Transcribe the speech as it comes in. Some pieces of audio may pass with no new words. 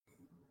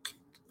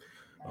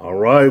All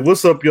right,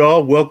 what's up,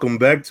 y'all? Welcome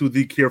back to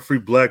the Carefree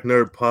Black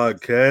Nerd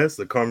Podcast,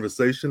 a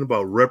conversation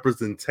about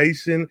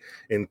representation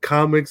in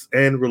comics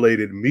and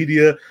related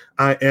media.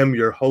 I am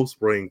your host,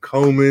 Brain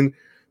Coleman.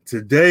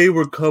 Today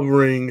we're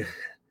covering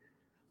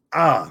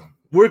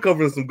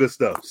some good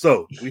stuff.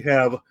 So we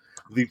have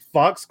the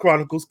Fox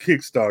Chronicles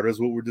Kickstarter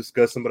is what we're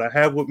discussing, but I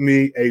have with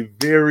me a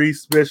very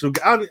special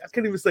guy. I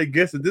can't even say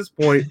guest at this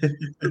point.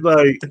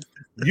 Like,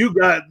 you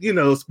got,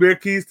 spare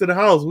keys to the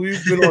house.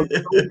 We've been on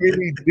so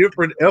many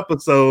different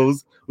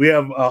episodes. We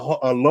have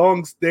a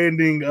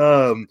long-standing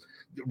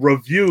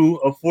review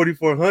of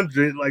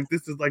 4400. Like,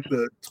 this is like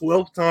the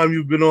 12th time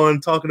you've been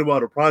on talking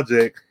about a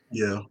project.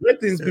 Yeah. Let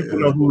these people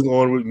know who's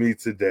on with me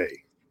today.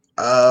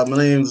 My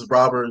name is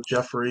Robert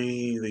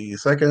Jeffrey II.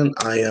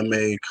 I am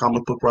a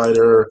comic book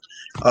writer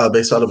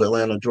based out of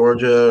Atlanta,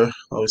 Georgia.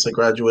 I was a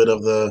graduate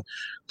of the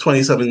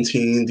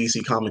 2017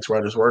 DC Comics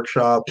Writers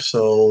Workshop.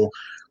 So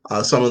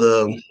some of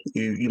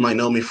you might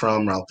know me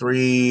from Route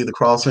 3, The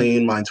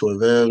Crossing, Mind to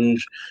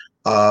Avenge,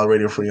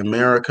 Radio Free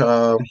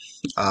America,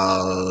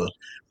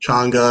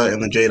 Changa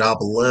and the Jade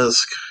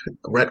Obelisk,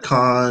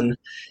 Retcon.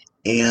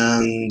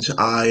 And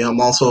I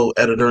am also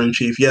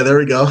editor-in-chief. Yeah, there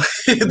we go.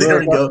 There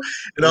we go.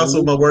 And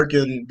also my work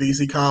in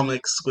DC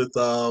Comics with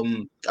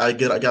I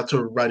got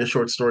to write a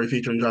short story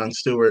featuring Jon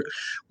Stewart,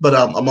 but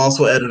I'm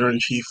also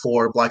editor-in-chief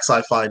for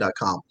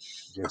BlackSci-Fi.com.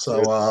 Yes,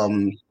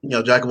 so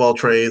jack of all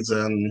trades,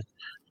 and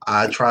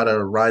I try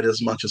to write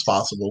as much as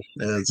possible.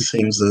 It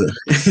seems to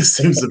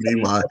be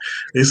my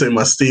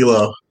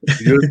stilo.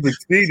 You're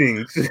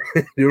succeeding.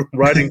 You're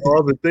writing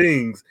all the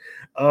things.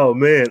 Oh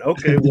man.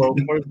 Okay. Well,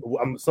 first,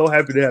 I'm so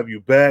happy to have you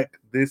back.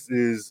 This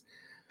is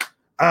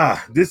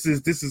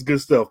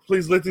good stuff.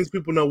 Please let these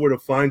people know where to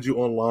find you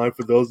online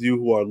for those of you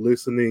who are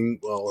listening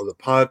on the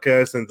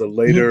podcast and the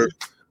later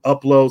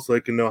uploads, so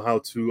they can know how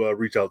to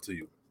reach out to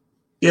you.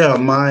 Yeah,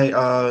 my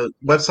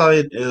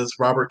website is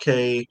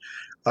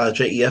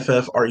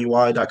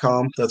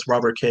JEFFREY.com. That's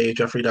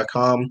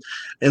RobertKJeffrey.com.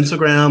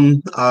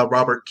 Instagram,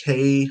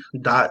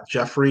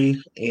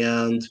 RobertK.Jeffrey,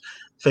 and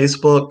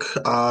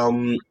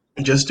Facebook.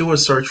 Just do a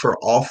search for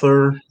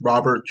author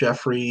Robert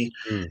Jeffrey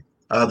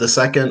the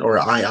second, or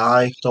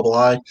II,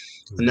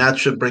 and that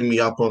should bring me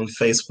up on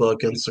Facebook,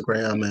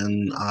 Instagram,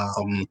 and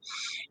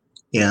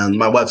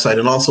my website,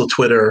 and also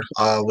Twitter,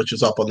 which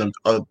is up on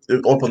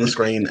the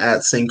screen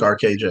at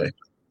SyncRKJ.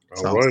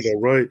 All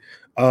right.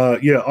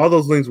 All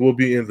those links will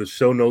be in the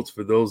show notes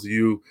for those of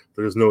you.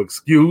 There's no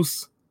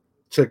excuse.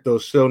 Check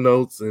those show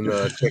notes and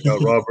check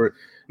out Robert.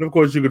 And of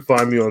course, you can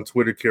find me on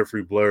Twitter,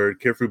 Carefree Blurred,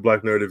 Carefree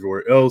Black Nerd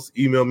everywhere else.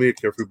 Email me at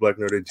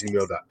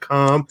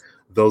carefreeblacknerd@gmail.com.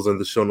 Those are in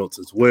the show notes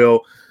as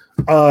well.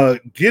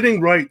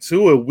 Getting right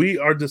to it, we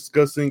are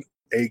discussing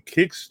a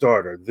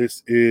Kickstarter.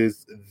 This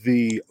is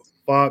the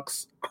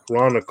Fox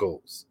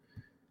Chronicles.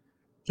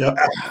 Yep.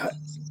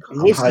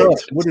 What's up?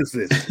 What is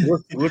this?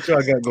 What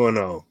y'all got going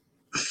on?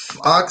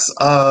 Fox,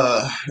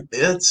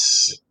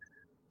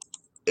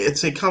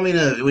 it's a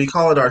we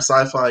call it our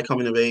sci-fi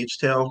coming of age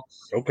tale.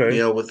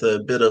 Okay. With a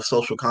bit of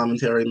social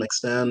commentary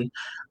mixed in.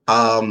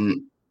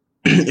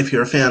 If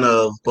you're a fan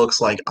of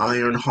books like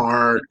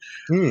Ironheart,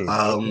 we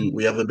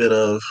have a bit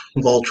of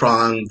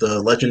Voltron,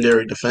 the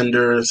Legendary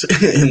Defenders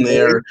in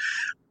there.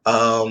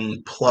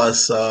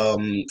 Plus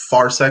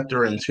Far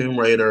Sector and Tomb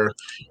Raider.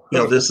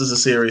 This is a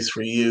series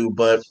for you,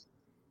 but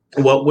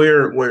what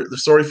the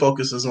story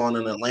focuses on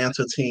an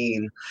Atlanta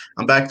teen.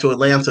 I'm back to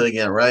Atlanta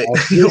again, right?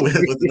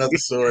 with another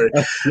story.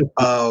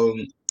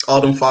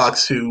 Autumn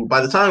Fox, who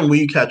by the time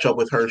we catch up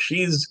with her,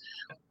 she's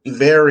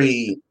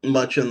very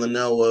much in the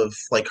know of,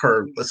 like,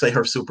 her, let's say,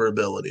 her super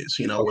abilities,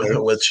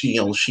 with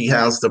she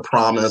has the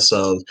promise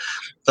of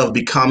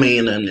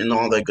becoming and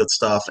all that good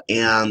stuff.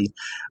 And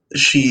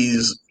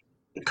she's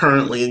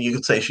currently, you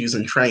could say, she's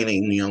in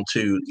training,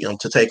 to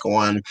take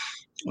on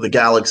the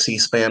galaxy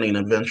spanning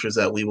adventures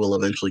that we will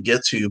eventually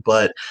get to.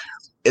 But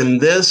in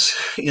this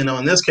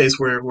case,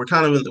 we're in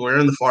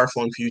the far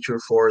flung future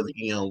for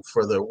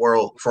the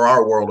world, for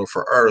our world, or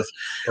for Earth.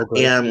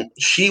 Okay. And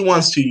she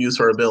wants to use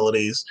her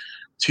abilities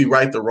to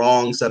right the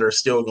wrongs that are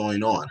still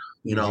going on.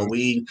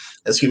 We,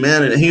 as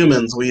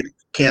humans, we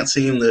can't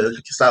seem to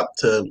stop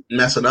to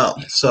mess it up.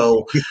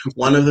 So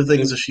one of the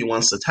things that she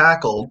wants to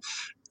tackle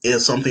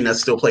is something that's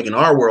still plaguing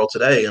our world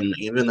today, and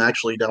even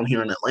actually down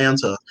here in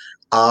Atlanta,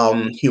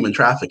 human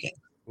trafficking.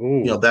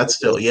 Ooh. That's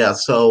still, yeah.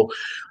 So,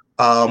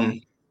 so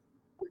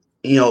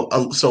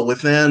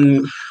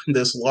within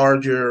this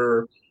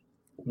larger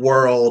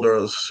world,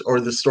 or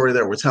the story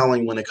that we're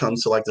telling when it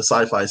comes to, like, the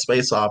sci-fi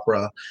space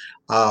opera,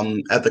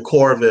 at the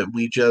core of it,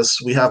 we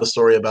have a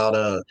story about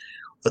a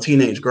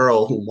teenage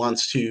girl who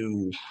wants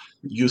to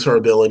use her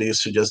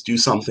abilities to just do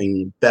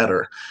something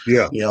better.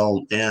 Yeah.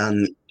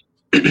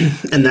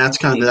 And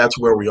that's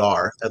where we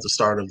are at the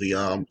start of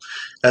the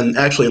and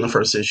actually in the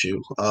first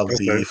issue of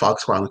the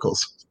Fox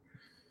Chronicles.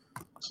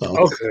 So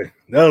okay,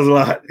 that was a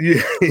lot.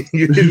 You hit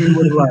me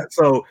with a lot.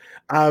 So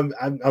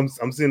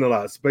I'm seeing a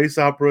lot of space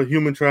opera,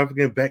 human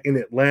trafficking back in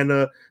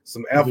Atlanta,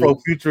 some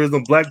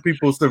Afrofuturism, black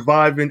people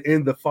surviving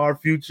in the far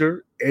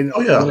future in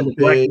one of the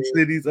blackest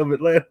cities of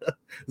Atlanta.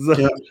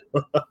 So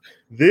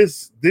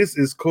this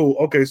is cool.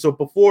 Okay, so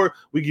before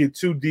we get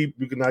too deep,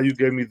 because now you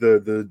gave me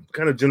the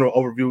kind of general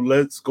overview,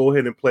 let's go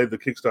ahead and play the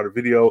Kickstarter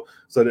video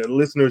so that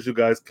listeners, you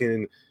guys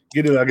can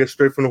get it, I guess,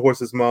 straight from the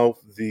horse's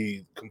mouth,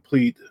 the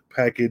complete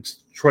package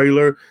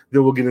trailer.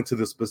 Then we'll get into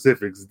the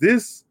specifics.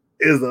 This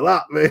is a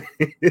lot, man.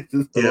 This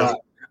is a lot.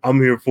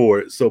 I'm here for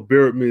it. So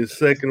bear with me a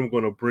second. I'm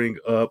going to bring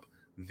up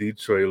the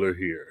trailer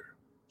here.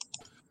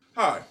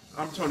 Hi,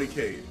 I'm Tony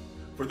Cade.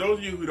 For those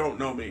of you who don't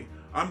know me,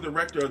 I'm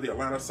director of the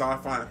Atlanta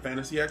Sci-Fi and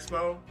Fantasy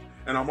Expo,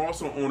 and I'm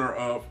also owner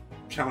of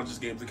Challenges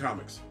Games and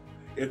Comics.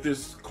 If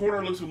this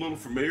corner looks a little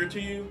familiar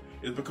to you,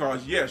 it's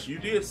because, yes, you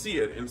did see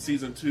it in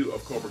Season 2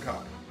 of Cobra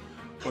Kai.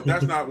 But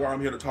that's not why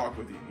I'm here to talk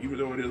with you, even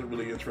though it is a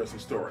really interesting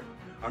story.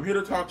 I'm here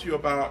to talk to you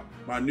about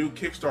my new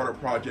Kickstarter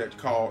project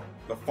called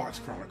The Fox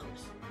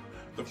Chronicles.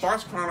 The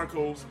Fox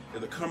Chronicles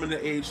is a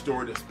coming-to-age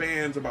story that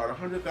spans about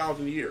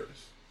 100,000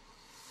 years.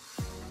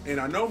 And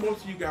I know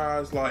most of you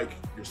guys like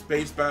your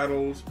space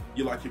battles,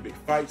 you like your big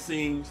fight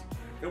scenes,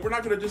 and we're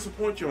not going to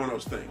disappoint you on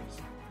those things.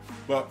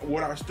 But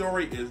what our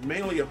story is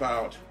mainly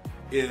about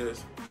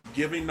is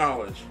giving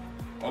knowledge,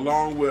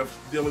 along with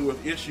dealing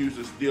with issues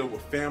that deal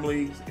with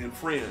families and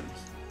friends,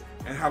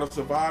 and how to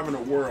survive in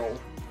a world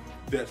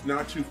that's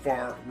not too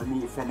far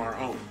removed from our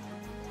own.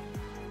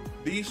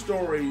 These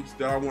stories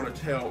that I want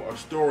to tell are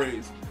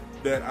stories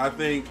that I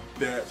think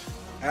that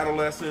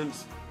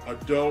adolescents,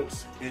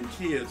 adults, and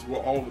kids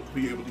will all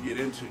be able to get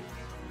into.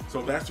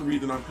 So that's the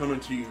reason I'm coming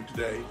to you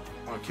today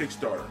on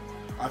Kickstarter.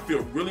 I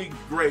feel really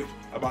great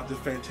about this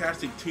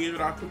fantastic team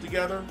that I put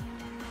together,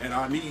 and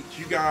I need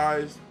you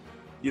guys,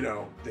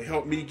 to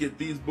help me get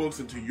these books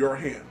into your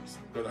hands,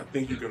 because I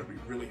think you're going to be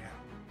really happy.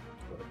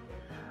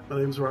 My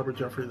name is Robert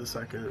Jeffrey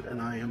II,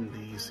 and I am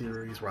the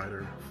series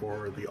writer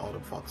for the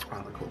Autumn Fox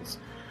Chronicles.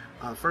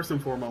 First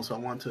and foremost, I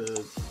want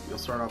to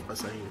start off by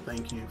saying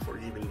thank you for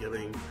even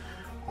giving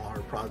our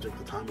project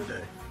the time of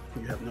day.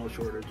 You have no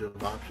shortage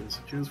of options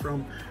to choose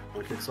from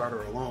on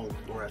Kickstarter alone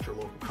or at your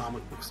local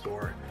comic book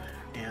store,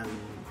 and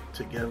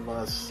to give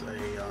us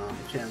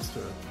a chance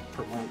to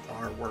promote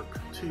our work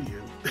to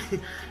you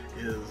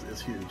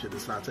is huge, and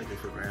it's not taken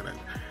for granted.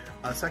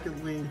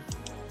 Secondly,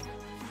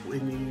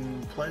 when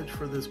you pledge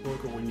for this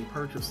book or when you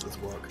purchase this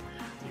book,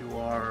 you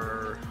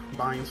are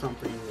buying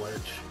something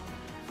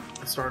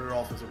which started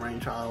off as a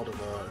brainchild of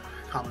a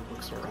comic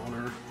book store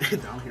owner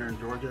down here in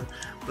Georgia,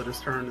 but it's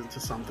turned into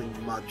something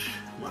much,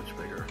 much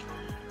bigger.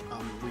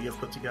 We have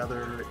put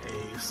together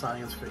a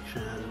science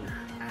fiction,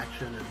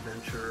 action,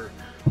 adventure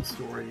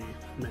story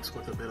mixed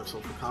with a bit of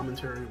social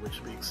commentary, which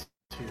speaks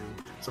to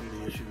some of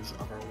the issues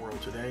of our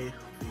world today,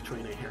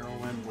 featuring a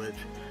heroine which,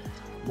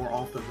 more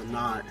often than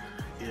not,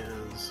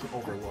 is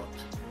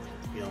overlooked,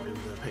 in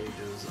the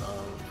pages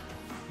of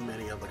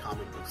many of the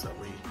comic books that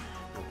we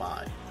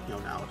buy,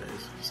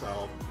 nowadays.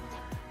 So,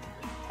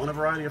 on a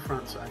variety of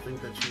fronts, I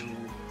think that you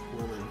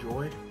will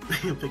enjoy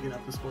picking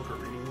up this book or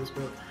reading this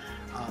book.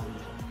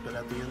 But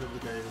at the end of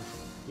the day,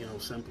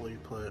 simply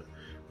put,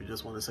 we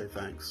just want to say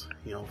thanks,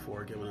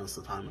 for giving us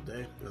the time of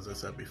day, as I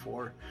said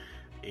before,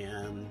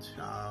 and,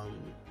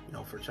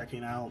 for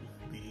checking out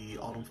the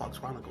Autumn Fox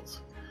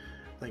Chronicles.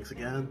 Thanks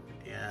again,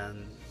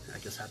 and I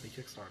guess happy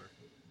Kickstarter.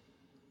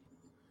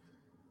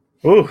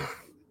 Oh,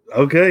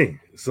 okay.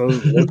 So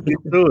let's get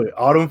to it.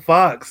 Autumn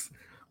Fox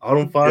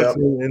and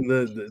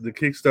the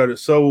Kickstarter.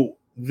 So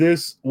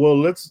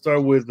let's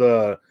start with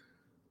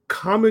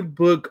comic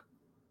book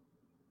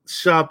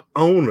shop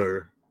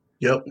owner.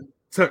 Yep.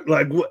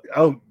 Like what?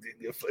 Oh,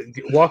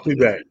 walk me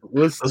back.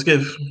 Let's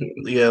give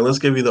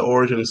you the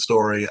origin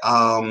story.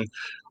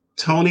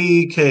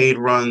 Tony Cade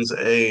runs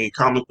a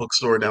comic book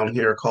store down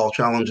here called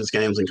Challenges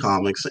Games and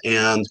Comics,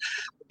 and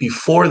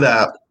before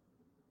that,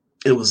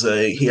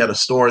 he had a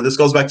store. This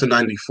goes back to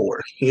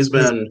 '94. He's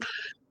been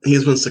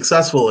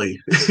successfully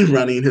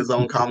running his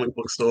own comic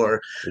book store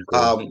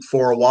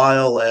for a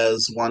while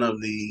as one of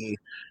the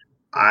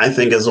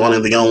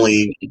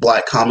only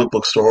Black comic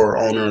book store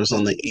owners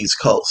on the East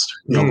Coast,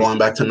 going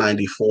back to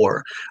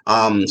 '94,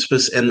 and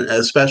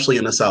especially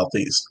in the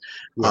Southeast,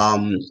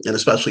 and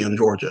especially in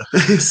Georgia.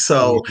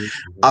 So,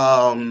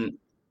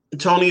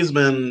 Tony's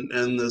been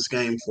in this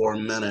game for a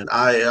minute.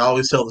 I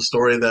always tell the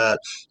story that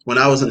when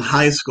I was in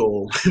high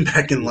school,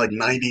 back in like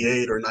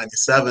 '98 or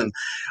 '97,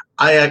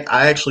 I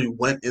actually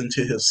went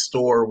into his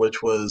store,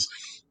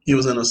 he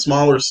was in a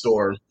smaller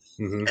store.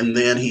 Mm-hmm. And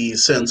then he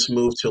since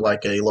moved to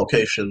like a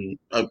location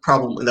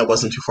probably that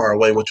wasn't too far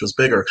away, which was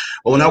bigger.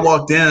 But when I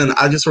walked in,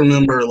 I just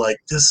remember like,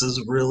 this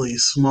is really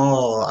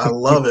small. I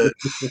love it.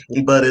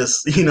 But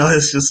it's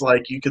just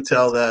like you could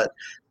tell that,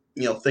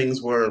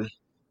 things were,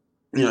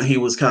 he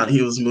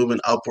was moving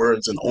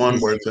upwards and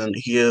onwards, and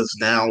he is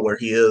now where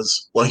he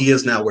is. Well, he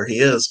is now where he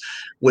is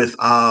with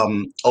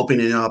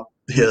opening up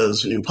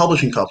his new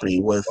publishing company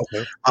with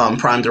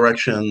Prime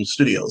Direction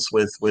Studios,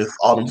 with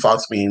Autumn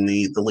Fox being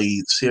the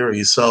lead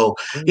series. So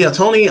yeah,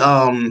 Tony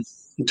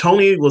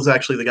was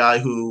actually the guy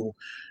who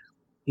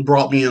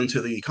brought me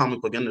into the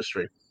comic book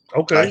industry.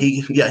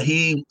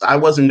 I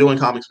wasn't doing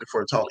comics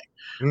before Tony.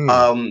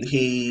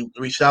 He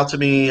reached out to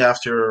me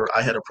after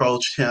I had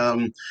approached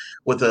him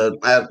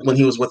when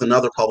he was with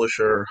another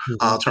publisher,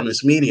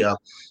 Terminus Media,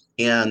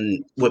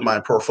 and with my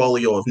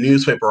portfolio of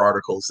newspaper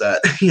articles that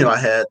I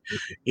had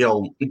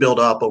built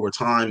up over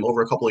time,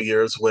 over a couple of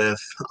years with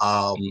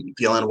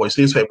the Atlanta Voice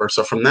newspaper.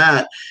 So from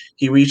that,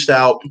 he reached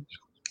out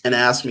and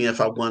asked me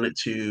if I wanted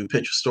to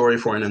pitch a story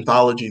for an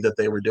anthology that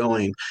they were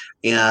doing.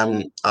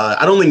 And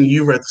I don't think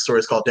you read the story.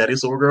 It's called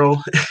Daddy's Little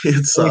Girl.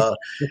 It's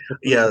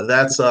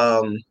that's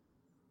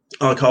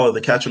I'll call it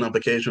the catching up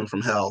occasion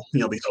from hell,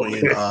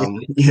 between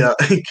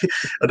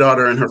a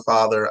daughter and her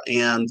father.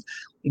 And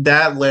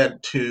that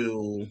led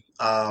to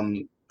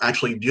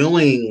actually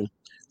doing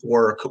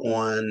work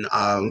on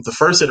the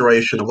first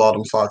iteration of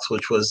Autumn Fox,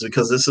 which was,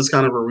 because this is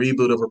kind of a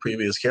reboot of a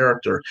previous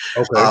character,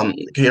 a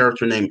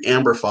character named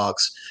Amber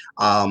Fox.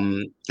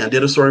 And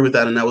did a story with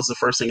that, and that was the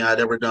first thing I had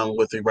ever done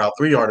with the Route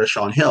 3 artist,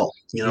 Sean Hill,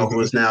 who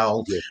is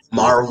now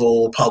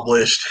Marvel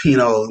published,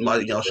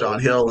 Sean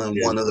Hill, and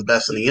one of the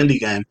best in the indie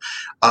game.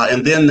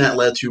 And then that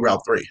led to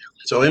Route 3.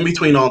 So in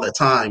between all that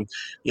time,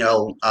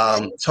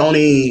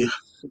 Tony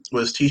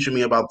was teaching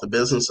me about the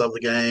business of the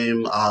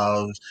game,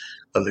 of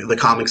the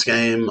comics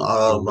game,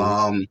 of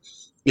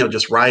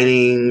just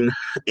writing,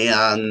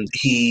 and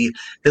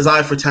his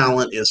eye for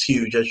talent is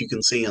huge, as you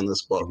can see in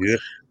this book.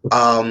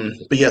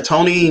 But yeah,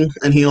 Tony,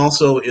 and he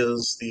also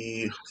is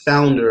the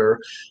founder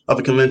of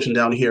a convention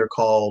down here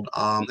called,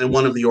 and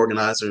one of the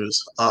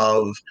organizers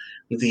of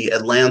the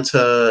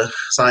Atlanta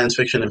Science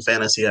Fiction and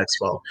Fantasy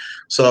Expo.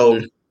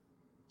 So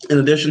in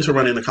addition to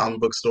running a comic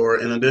book store,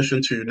 in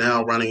addition to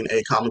now running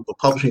a comic book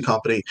publishing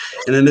company,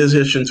 and in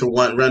addition to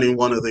running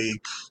one of the,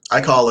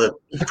 I call it,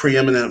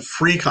 preeminent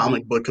free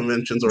comic book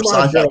conventions or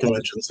sci-fi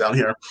conventions down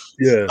here,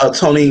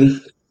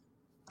 Tony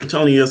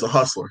is a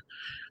hustler.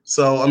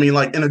 So I mean,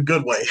 like, in a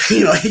good way,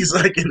 he's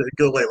like in a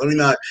good way. Let me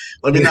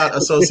not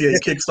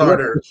associate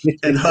Kickstarter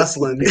and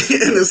hustling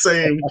in the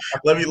same.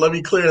 Let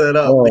me clear that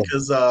up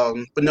because,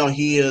 but no,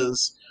 he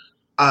is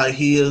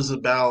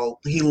about,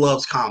 he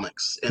loves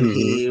comics,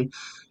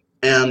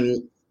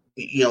 and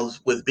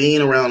with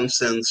being around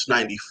since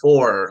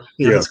 '94,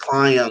 his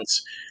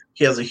clients,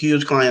 he has a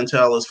huge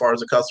clientele as far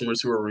as the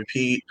customers who are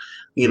repeat,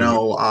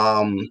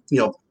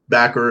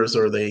 backers,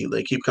 or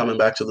they keep coming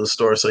back to the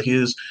store. So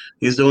he's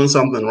doing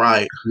something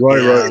right.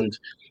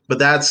 But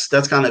that's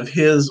kind of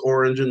his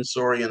origin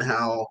story and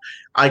how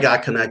I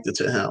got connected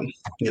to him,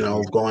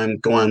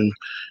 going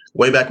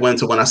way back when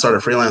I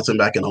started freelancing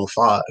back in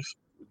 2005.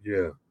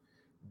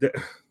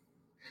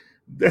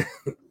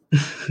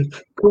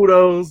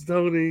 Kudos,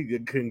 Tony.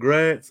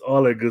 Congrats,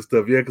 all that good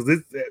stuff. Yeah,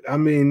 because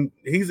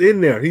he's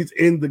in there. He's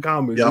in the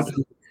comics.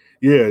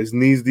 It's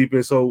knees deep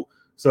in. So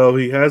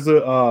he has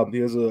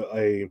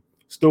a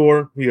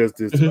store. He has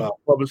this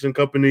publishing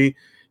company.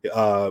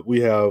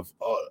 We have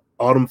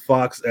Autumn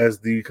Fox as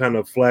the kind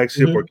of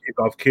flagship or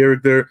kickoff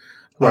character.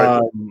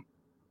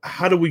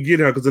 How do we get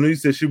her? Because I know you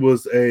said she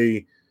was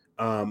a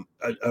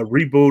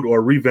reboot or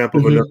a revamp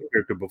of another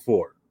character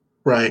before.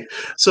 Right.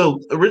 So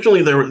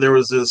originally there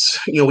was this,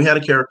 we had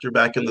a character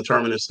back in the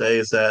Terminus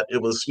days that it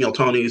was,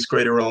 Tony's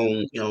creator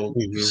own,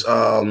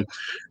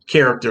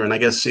 character and I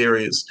guess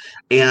series.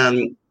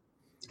 And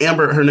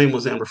Amber, her name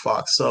was Amber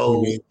Fox.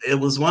 So it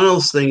was one of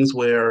those things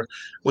where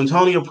when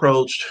Tony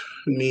approached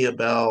me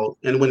about,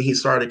 and when he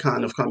started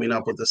kind of coming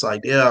up with this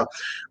idea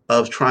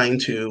of trying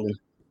to,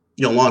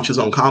 launch his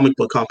own comic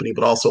book company,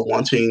 but also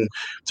wanting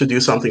to do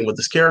something with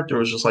this character, it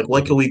was just like,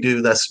 what can we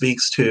do that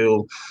speaks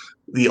to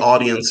the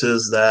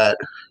audiences that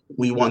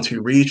we want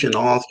to reach, and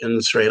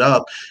straight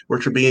up,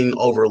 which are being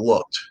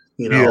overlooked.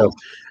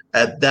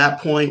 At that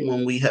point,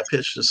 when we had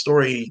pitched the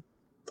story,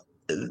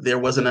 there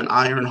wasn't an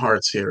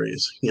Ironheart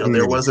series.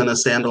 There wasn't a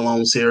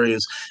standalone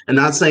series. And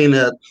not saying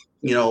that,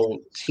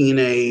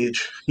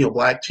 teenage,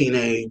 Black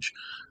teenage,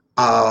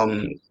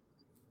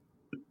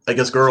 I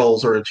guess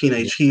girls or a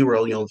teenage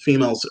hero,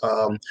 females,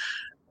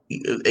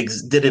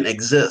 didn't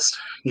exist,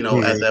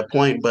 at that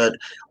point, but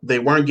they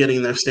weren't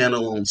getting their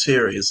standalone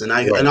series. And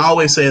I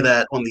always say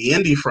that on the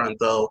indie front,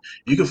 though,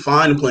 you can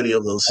find plenty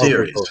of those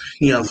series.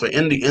 For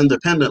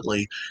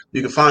independently,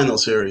 you can find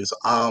those series.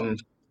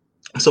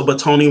 But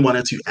Tony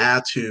wanted to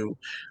add to,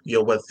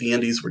 what the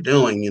indies were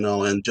doing,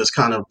 and just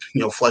kind of,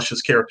 flesh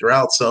his character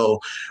out. So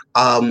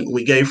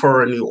we gave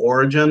her a new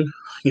origin,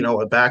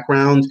 a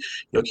background,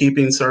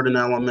 keeping certain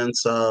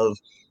elements of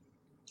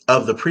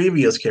the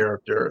previous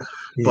character,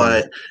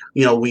 but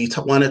we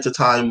wanted to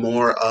tie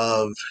more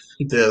of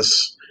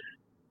this,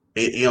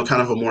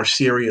 kind of a more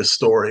serious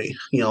story,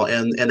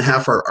 and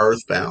have her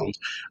earthbound,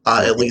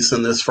 at least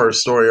in this first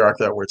story arc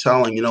that we're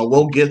telling.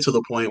 We'll get to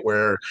the point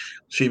where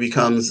she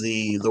becomes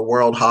the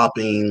world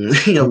hopping,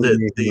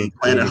 the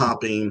planet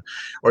hopping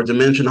or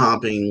dimension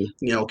hopping,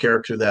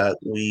 character that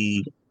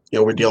we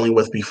we're dealing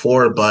with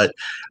before. But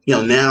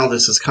now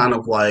this is kind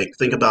of like,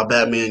 think about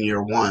Batman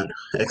Year One,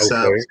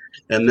 except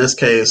in this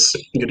case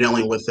you're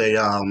dealing with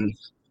a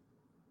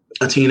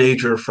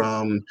teenager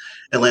from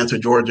Atlanta,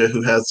 Georgia,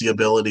 who has the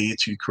ability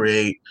to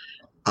create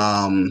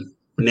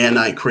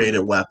nanite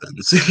created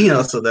weapons.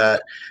 So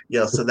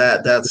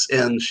that's,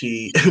 and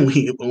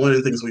one of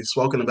the things we've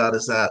spoken about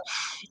is that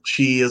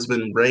she has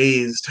been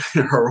raised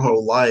her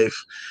whole life.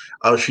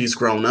 She's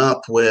grown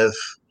up with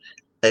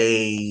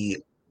an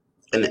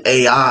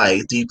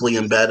AI deeply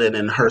embedded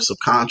in her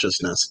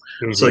subconsciousness.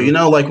 Mm-hmm. So,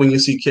 like when you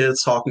see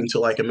kids talking to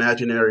like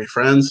imaginary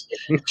friends,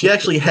 she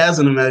actually has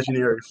an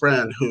imaginary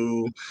friend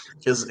who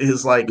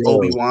is like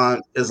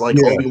Obi-Wan,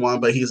 Obi-Wan,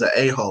 but he's an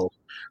a-hole.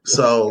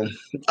 So,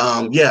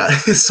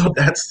 so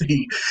that's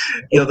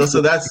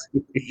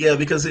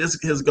because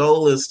his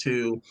goal is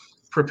to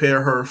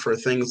prepare her for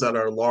things that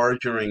are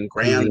larger and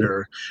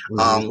grander,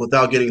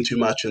 without getting too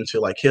much into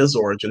like his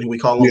origin. We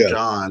call him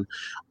John.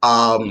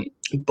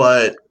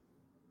 But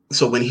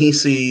so when he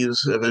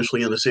sees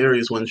eventually in the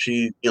series, when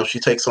she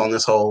takes on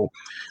this whole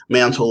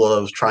mantle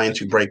of trying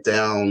to break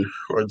down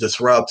or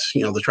disrupt,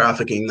 the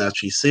trafficking that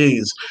she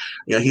sees,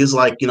 he's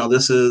like,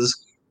 this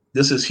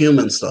is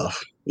human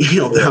stuff.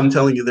 I'm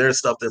telling you, there's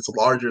stuff that's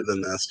larger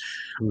than this.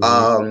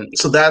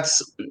 So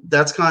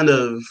that's kind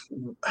of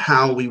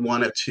how we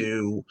wanted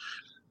to,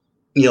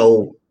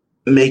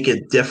 make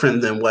it different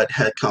than what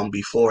had come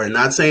before. And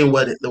not saying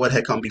what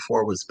had come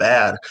before was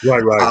bad.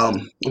 Right.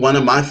 One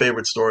of my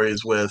favorite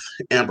stories with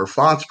Amber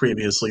Fox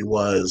previously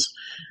was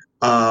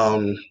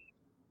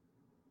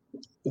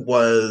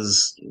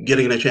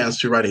getting a chance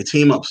to write a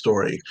team up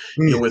story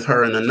with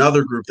her and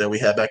another group that we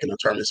had back in the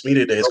Terminus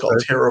Media days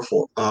called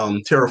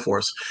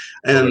TerraForce.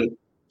 And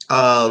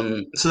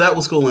so that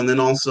was cool. And then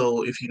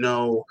also, if you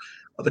know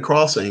The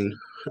Crossing,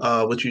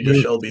 which you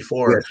just showed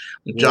before,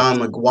 John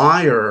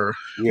McGuire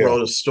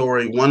wrote a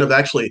story.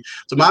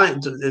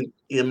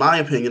 In my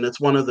opinion, it's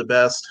one of the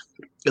best.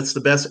 It's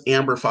the best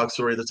Amber Fox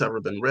story that's ever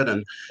been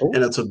written,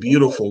 and it's a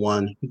beautiful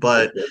one.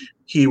 But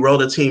he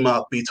wrote a team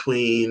up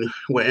between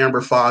where Amber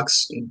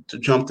Fox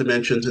jumped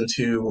dimensions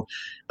into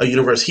a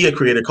universe he had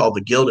created called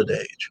the Gilded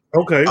Age.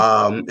 Okay.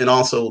 And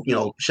also,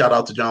 shout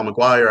out to John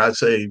McGuire. I'd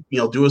say,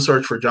 do a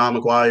search for John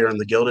McGuire and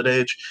the Gilded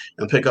Age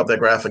and pick up that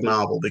graphic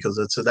novel, because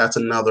that's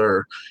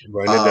another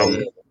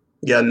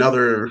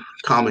another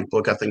comic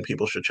book I think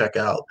people should check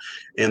out,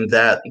 and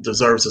that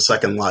deserves a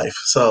second life.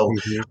 So,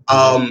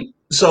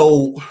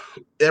 so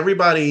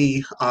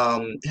everybody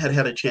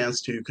had a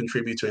chance to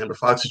contribute to Amber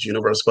Fox's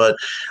universe, but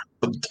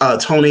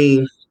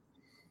Tony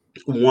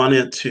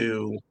wanted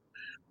to.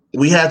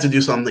 We had to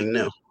do something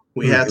new.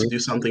 We had to do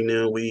something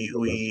new.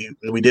 We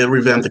did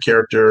revamp the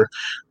character,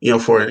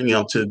 for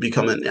to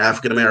become an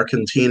African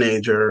American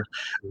teenager,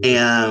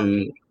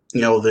 and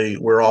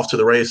we're off to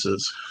the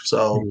races.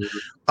 So,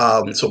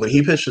 so when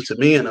he pitched it to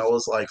me, and I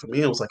was like, for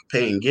me, it was like a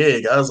paying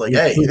gig. I was like,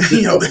 hey, this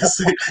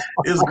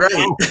is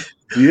great.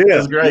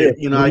 It's great.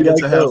 I get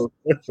to have,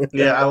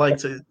 I like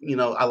to,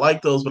 I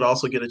like those, but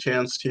also get a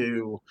chance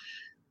to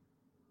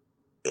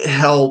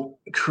help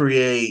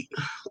create,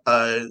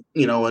 a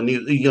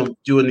new,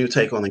 do a new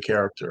take on the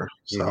character.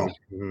 So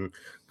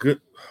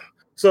good.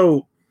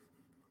 So,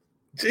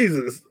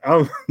 Jesus,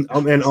 I'm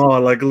in awe.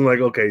 Like,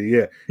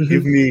 okay,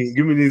 give me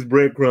these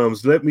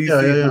breadcrumbs. Let me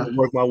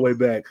work my way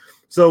back.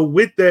 So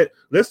with that,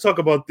 let's talk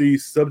about the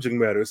subject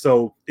matter.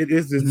 So it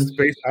is this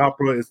space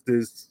opera. It's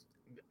this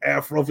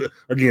Afro.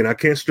 Again, I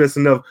can't stress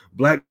enough.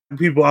 Black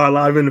people are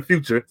alive in the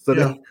future, so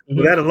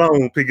that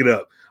alone will pick it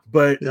up.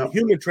 But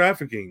human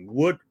trafficking.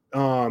 What?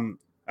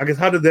 I guess,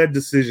 how did that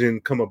decision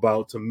come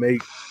about to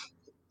make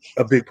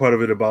a big part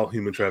of it about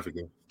human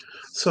trafficking?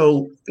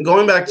 So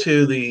going back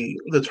to the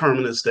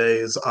Terminus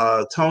days,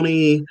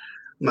 Tony,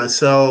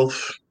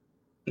 myself,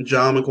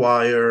 John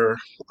McGuire,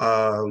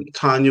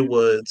 Tanya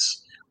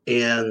Woods,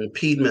 and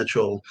Pete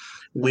Mitchell,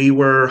 we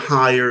were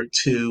hired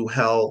to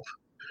help.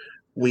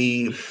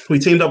 We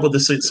teamed up with the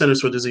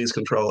Centers for Disease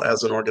Control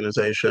as an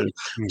organization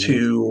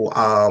to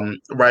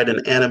write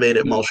an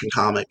animated motion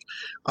comic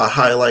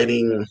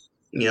highlighting,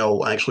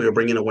 actually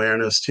bringing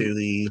awareness to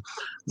the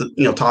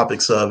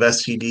topics of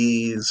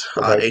STDs,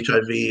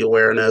 HIV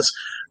awareness,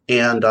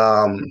 and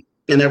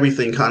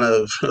everything kind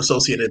of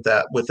associated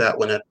with that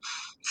when it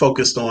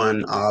focused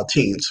on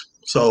teens.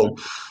 So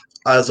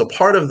as a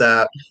part of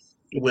that,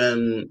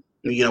 when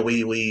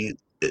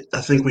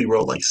I think we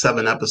wrote like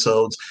 7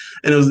 episodes,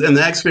 and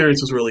that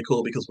experience was really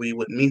cool because we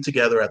would meet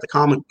together at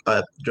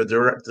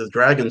the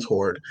Dragon's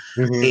Hoard,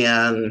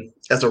 and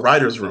as a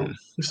writer's room.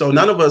 So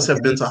none of us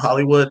have been to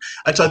Hollywood.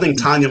 Actually, I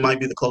think Tanya might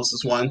be the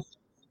closest one.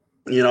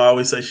 I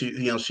always say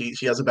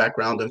she has a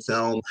background in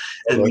film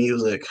and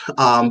music,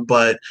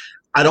 but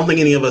I don't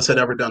think any of us had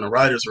ever done a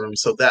writer's room.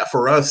 So that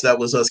for us, that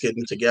was us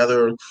getting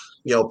together,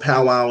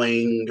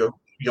 powwowing,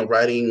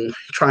 writing,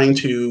 trying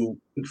to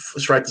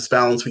strike this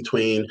balance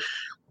between,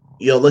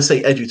 let's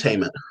say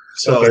edutainment.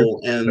 So,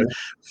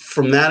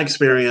 from that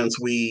experience,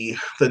 the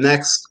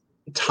next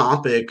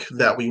topic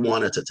that we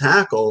wanted to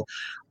tackle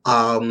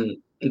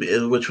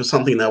which was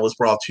something that was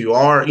brought to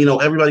our,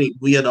 everybody,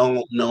 we had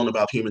all known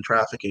about human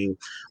trafficking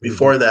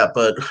before that,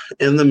 but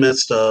in the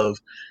midst of,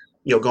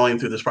 going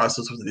through this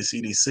process with the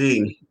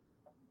CDC,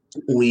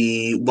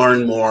 we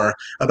learn more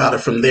about it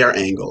from their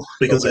angle,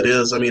 because it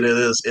is,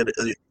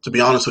 to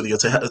be honest with you,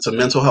 it's a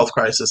mental health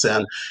crisis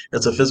and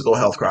it's a physical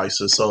health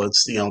crisis. So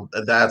it's,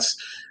 that's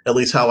at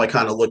least how I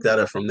kind of looked at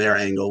it from their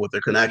angle with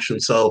their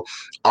connection. So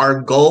our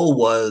goal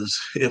was,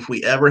 if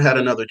we ever had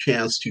another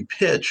chance to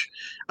pitch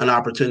an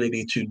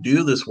opportunity to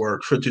do this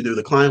work, to do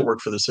the client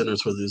work for the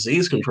Centers for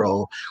Disease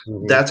Control,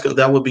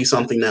 that would be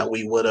something that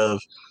we would have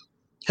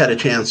had a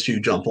chance to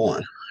jump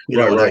on.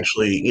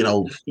 Actually,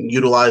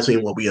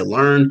 utilizing what we had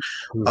learned,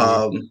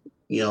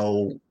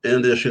 in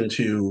addition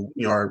to,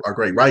 our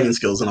great writing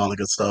skills and all the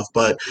good stuff.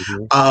 But,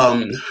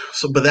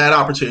 but that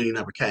opportunity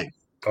never came.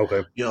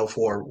 Okay.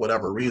 For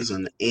whatever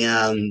reason.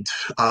 And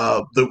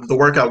the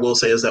work I will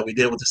say is that we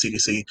did with the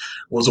CDC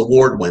was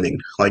award winning.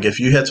 Like, if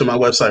you head to my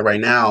website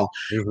right now,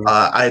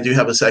 I do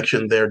have a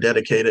section there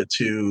dedicated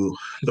to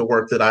the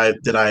work that I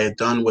had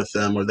done with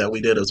them, or that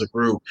we did as a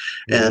group.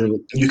 And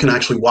you can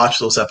actually watch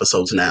those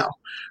episodes now.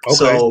 Okay.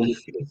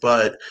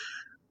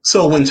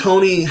 So when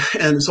Tony,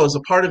 and so as a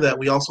part of that,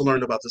 we also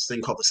learned about this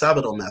thing called the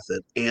Sabado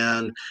method.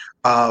 And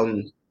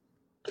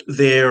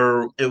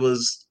it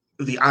was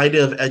the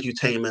idea of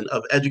edutainment,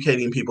 of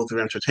educating people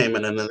through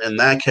entertainment. And in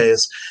that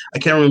case, I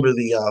can't remember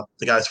the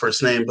guy's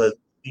first name, but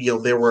there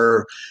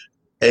was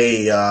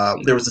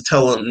the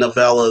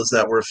telenovelas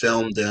that were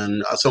filmed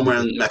in somewhere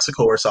in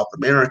Mexico or South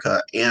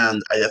America, and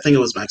I think it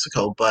was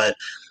Mexico, but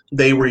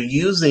they were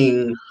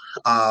using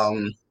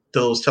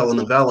those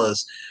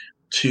telenovelas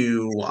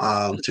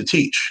to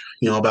teach,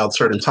 about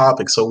certain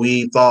topics. So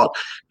we thought,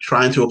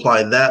 trying to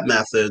apply that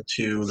method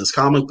to this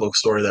comic book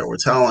story that we're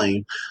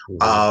telling,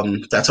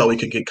 that's how we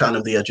could get kind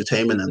of the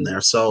edutainment in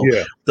there. So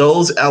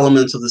those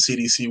elements of the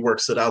CDC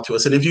work stood out to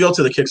us. And if you go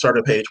to the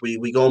Kickstarter page,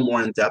 we go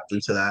more in depth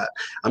into that.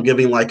 I'm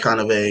giving like kind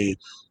of a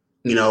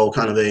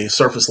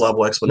surface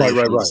level explanation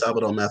of the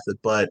Sabado method,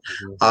 but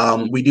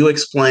we do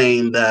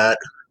explain that,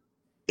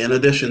 in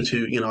addition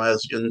to,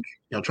 as in,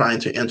 trying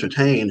to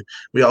entertain,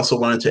 we also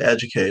wanted to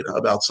educate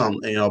about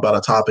about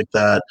a topic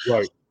that,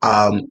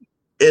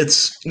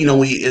 it's,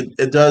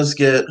 it does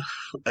get,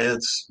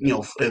 it's,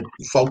 it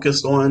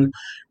focused on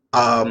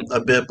a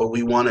bit, but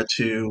we wanted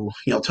to,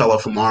 tell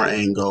it from our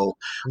angle.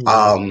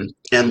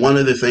 And one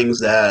of the things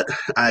that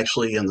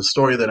actually in the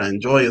story that I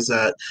enjoy is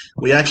that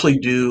we actually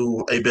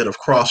do a bit of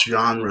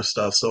cross-genre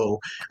stuff. So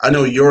I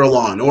know you're a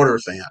Law and Order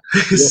fan.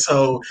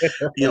 So,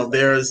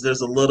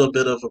 there's a little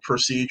bit of a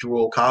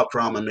procedural cop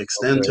drama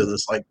mixed into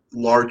this like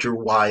larger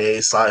YA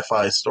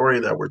sci-fi story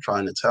that we're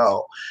trying to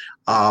tell.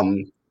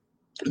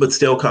 But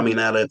still coming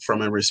at it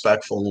from a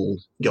respectful,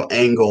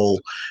 angle,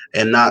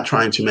 and not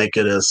trying to make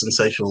it as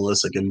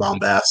sensationalistic and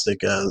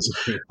bombastic as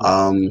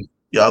the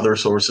other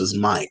sources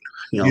might.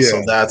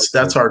 So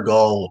that's our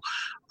goal.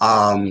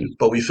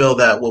 But we feel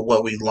that with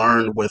what we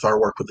learned with our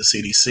work with the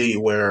CDC,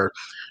 where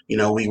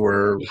we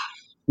were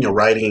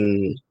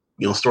writing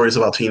stories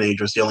about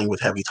teenagers dealing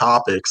with heavy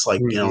topics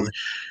like HIV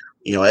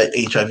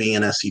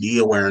and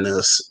STD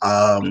awareness.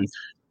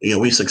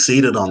 We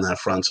succeeded on that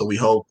front, so we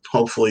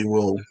hopefully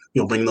we'll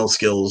bring those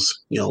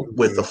skills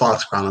with the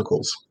Fox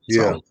Chronicles.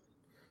 So.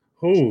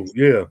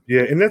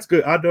 And that's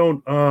good.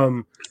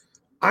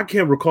 I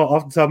can't recall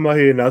off the top of my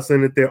head, not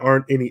saying that there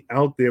aren't any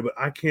out there, but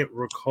I can't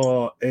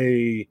recall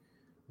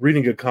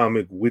reading a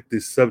comic with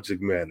this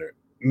subject matter.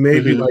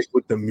 Maybe like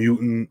with the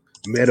mutant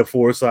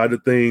metaphor side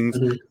of things,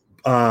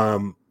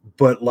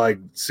 but like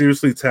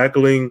seriously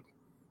tackling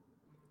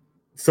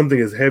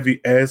something as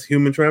heavy as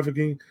human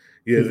trafficking.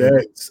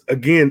 That's,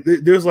 again,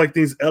 there's like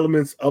these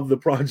elements of the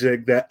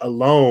project that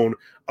alone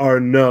are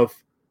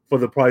enough for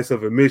the price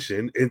of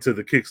admission into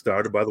the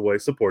Kickstarter. By the way,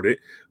 support it.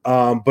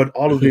 But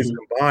all of these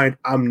combined,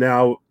 I'm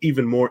now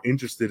even more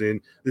interested in.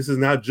 This is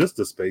not just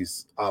a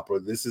space opera.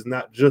 This is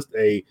not just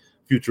a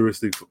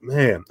futuristic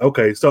man.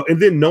 Okay, so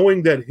and then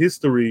knowing that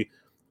history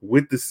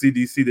with the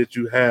CDC that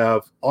you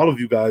have, all of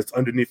you guys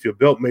underneath your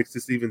belt, makes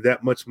this even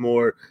that much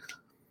more.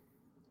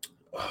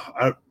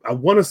 I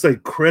want to say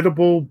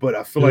credible, but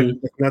I feel like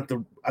it's not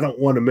I don't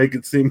want to make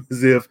it seem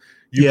as if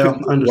you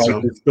can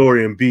write this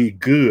story and be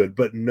good,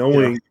 but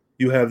knowing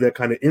you have that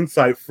kind of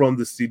insight from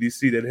the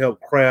CDC that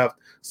helped craft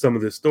some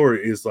of this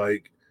story is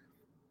like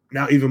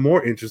now even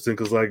more interesting,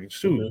 because like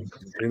shoot,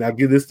 and I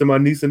give this to my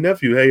niece and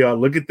nephew. Hey, y'all,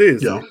 look at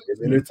this.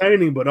 It's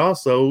entertaining, but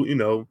also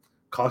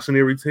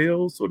cautionary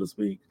tales, so to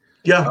speak.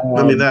 That's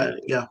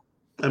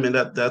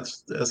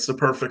the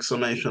perfect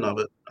summation of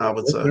it, I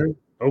would say.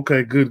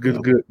 Okay, good.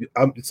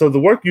 So the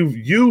work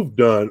you've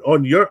done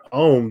on your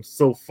own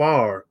so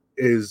far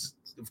is,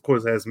 of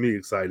course, has me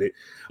excited.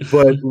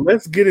 But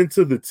let's get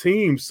into the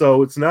team.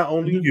 So it's not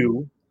only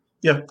you,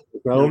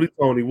 it's not only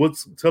Tony.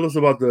 Tell us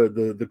about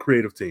the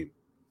creative team.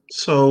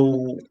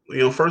 So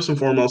first and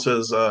foremost,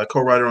 as a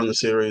co-writer on the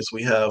series,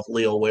 we have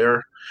Leah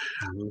Ware.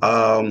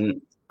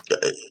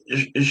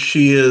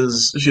 She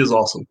is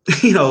awesome.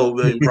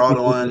 They brought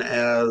on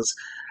as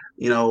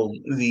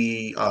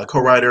the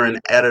co-writer and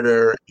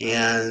editor,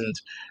 and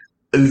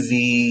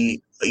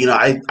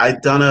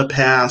I'd done a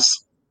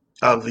pass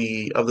of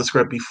the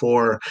script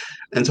before,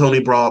 and Tony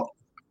brought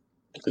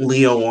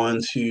Leo on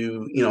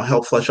to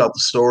help flesh out the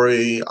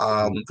story,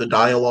 the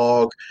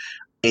dialogue,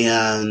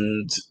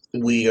 and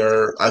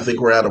I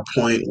think we're at a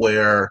point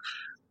where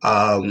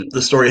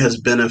the story has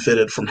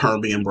benefited from her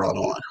being brought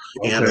on.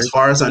 Okay. And as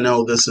far as I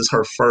know, this is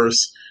her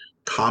first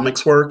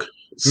comics work.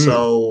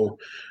 So,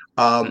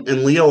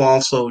 and Leo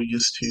also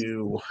used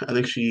to, I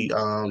think she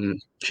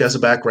has a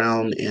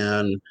background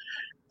in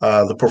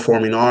the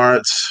performing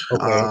arts.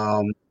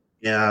 Okay.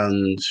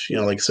 And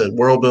like I said,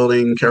 world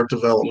building, character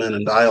development,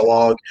 and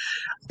dialogue.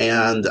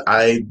 And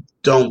I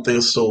don't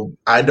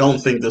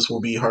think this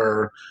will be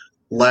her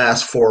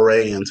last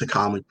foray into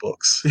comic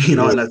books,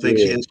 and I think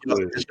she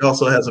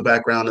also has a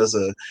background as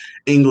a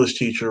English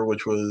teacher,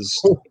 which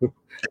was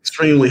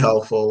extremely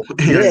helpful.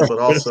 But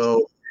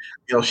also,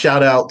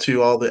 shout out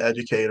to all the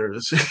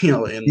educators,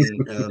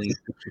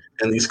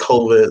 in these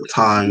COVID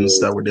times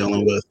that we're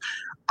dealing with.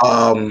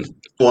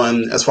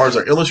 As far as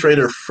our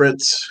illustrator,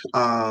 Fritz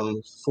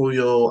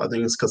Fuyo, I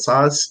think it's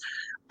Casas,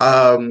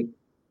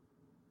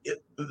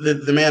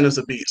 the man is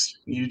a beast.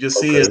 You just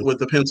see it with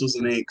the pencils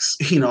and inks,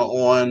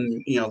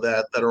 on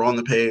that are on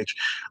the page.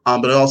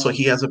 But also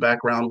he has a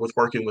background with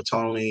working with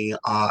Tony.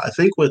 I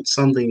think with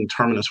something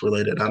Terminus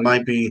related. I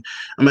might be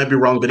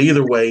wrong, but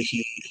either way,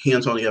 he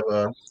and Tony have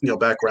a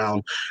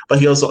background. But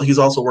he's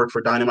also worked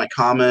for Dynamite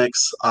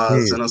Comics,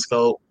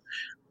 Zenoscope,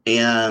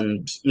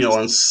 and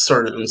on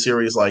certain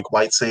series like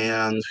White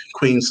Sand,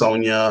 Queen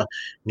Sonia,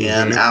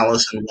 and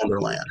Alice in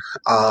Wonderland.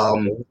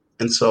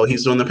 And so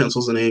he's doing the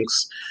pencils and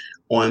inks.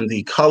 On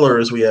the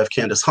colors, we have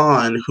Candace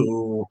Hahn,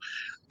 who,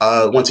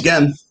 once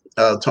again,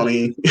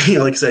 Tony,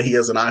 like I said, he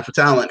has an eye for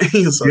talent.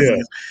 So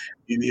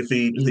if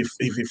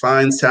he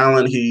finds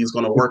talent, he's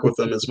going to work with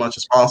them as much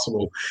as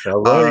possible.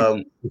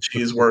 Right.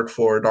 She's worked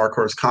for Dark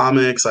Horse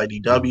Comics,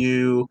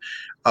 IDW,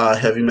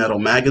 Heavy Metal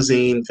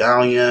Magazine,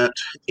 Valiant,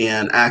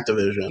 and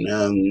Activision.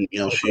 And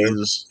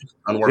she's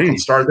done work on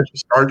Star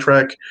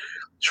Trek,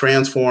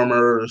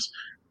 Transformers,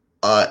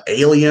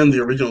 Alien, the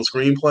original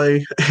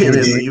screenplay, and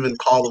even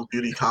Call of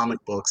Duty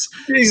comic books.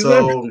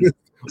 So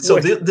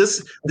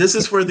this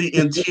is for the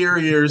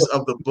interiors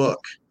of the book.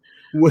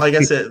 Like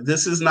I said,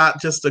 this is not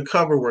just the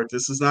cover work.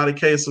 This is not a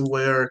case of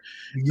where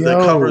the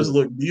covers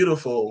look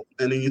beautiful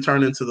and then you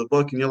turn into the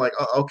book and you're like,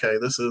 oh, okay,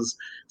 it's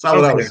not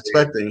what I was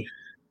expecting.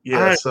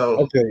 Yeah.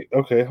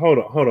 Okay. Hold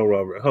on,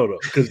 Robert. Hold on,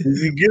 because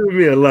you're giving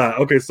me a lot.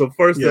 Okay, so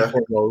first and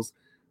foremost,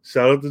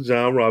 shout out to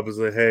John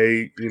Robinson.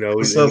 Hey,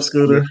 what's up,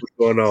 Scooter? What's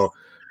going on?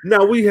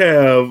 Now we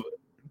have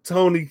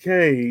Tony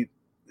Cade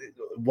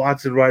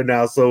watching right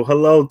now. So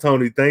hello,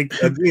 Tony. Thank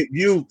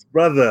you,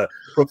 brother.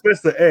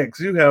 Professor X,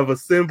 you have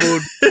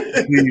assembled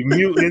the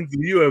mutants.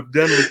 You have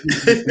done what you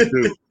need to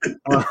do.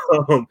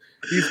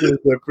 He says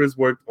that Chris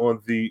worked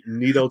on the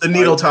Needle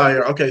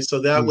Tire. Okay,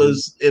 so that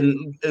was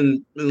in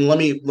let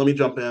me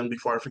jump in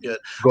before I forget.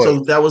 So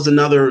that was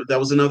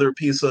another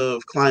piece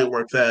of client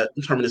work that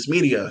Terminus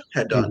Media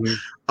had done.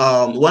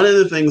 One of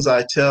the things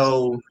I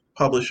tell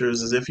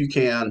publishers is if you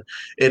can,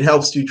 it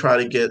helps to try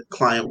to get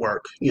client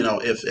work,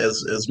 if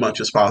as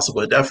much as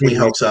possible. It definitely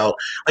helps out.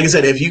 Like I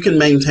said, if you can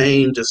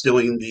maintain just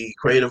doing the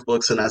creative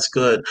books, and that's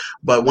good.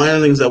 But one of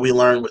the things that we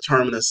learned with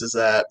Terminus is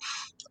that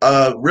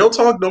real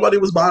talk, nobody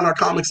was buying our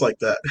comics like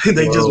that.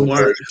 They just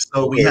weren't.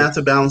 So we had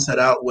to balance that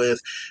out with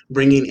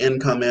bringing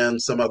income in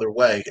some other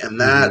way. And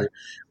that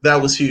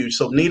was huge.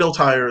 So Needle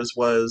Tires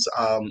was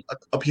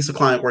a piece of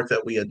client work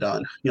that we had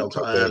done,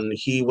 and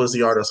he was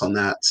the artist on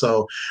that.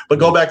 So, but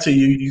go back to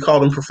you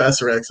called him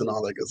Professor X and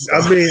all that good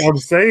stuff. I mean, I'm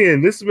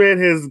saying this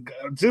man has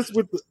just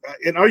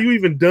and are you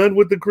even done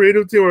with the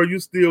creative team, or are you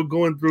still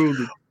going through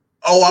the?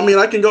 Oh, I mean,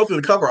 I can go through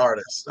the cover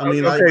artists. I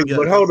mean,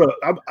 but hold up.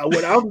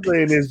 What I'm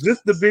saying is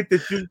just the bit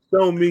that you've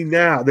shown me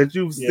now, that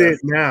you've said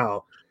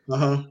now.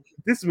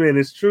 This man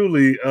is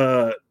truly,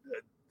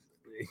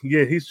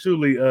 he's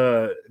truly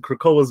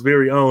Krakoa's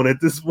very own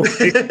at this point.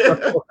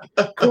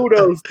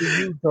 Kudos to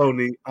you,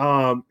 Tony.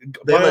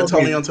 They let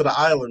Tony onto the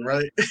island,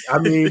 right? I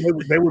mean,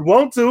 they would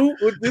want to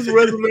with this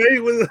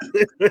resume.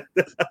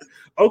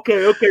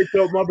 Okay.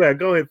 So my bad.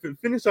 Go ahead,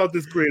 finish out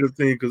this creative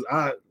team because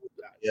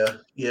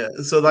Yeah.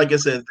 So like I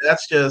said,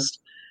 that's just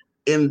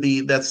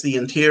that's the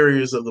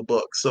interiors of the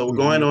book. So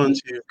going on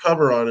to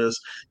cover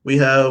artists, we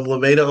have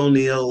Laveda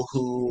O'Neill,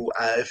 who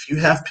if you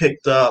have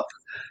picked up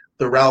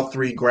the Route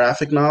 3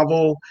 graphic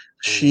novel,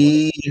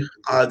 she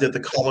did the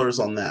colors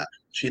on that.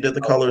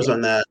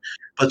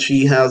 But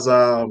she has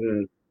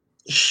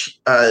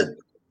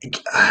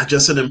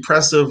just an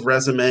impressive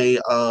resume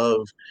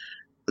of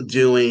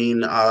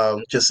doing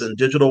just in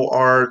digital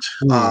art.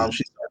 She's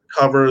done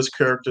covers,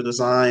 character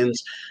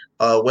designs,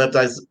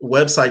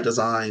 website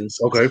designs.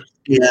 Okay.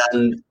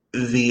 And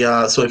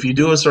so if you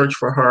do a search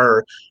for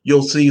her,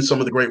 you'll see some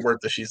of the great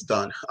work that she's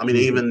done. I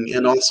mean,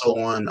 and also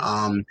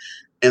on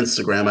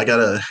Instagram. I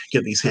gotta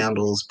get these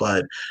handles,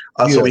 but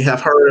so we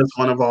have her as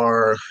one of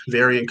our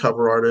variant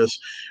cover artists.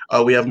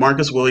 We have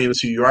Marcus Williams,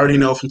 who you already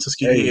know from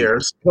Tuskegee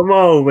Airs. Come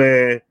on,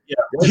 man. Yeah,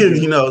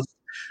 you know,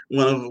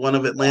 one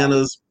of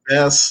Atlanta's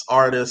best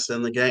artists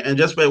in the game, and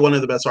just one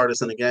of the best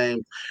artists in the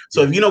game.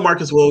 So if you know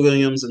Marcus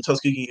Williams and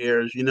Tuskegee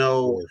Airs, you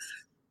know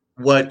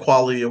what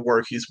quality of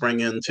work he's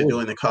bringing to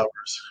doing the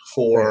covers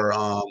for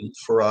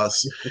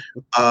us.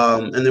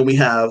 And then we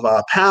have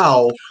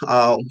Pal.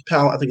 Pal,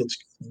 I think it's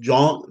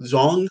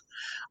Zhong.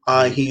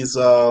 He's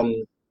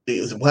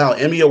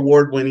Emmy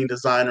award-winning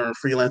designer and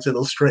freelance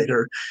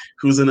illustrator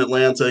who's in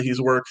Atlanta. He's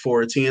worked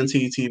for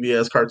TNT,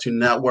 TBS, Cartoon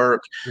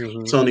Network,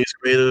 Sony's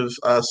Creative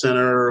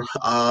Center.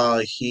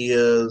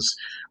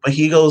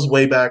 He goes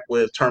way back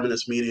with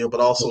Terminus Media,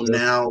 but also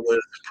now with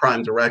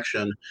Prime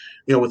Direction,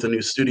 with a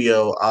new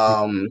studio.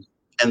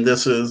 And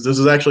this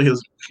is actually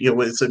his,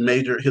 it's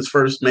his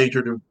first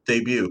major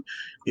debut,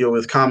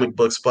 with comic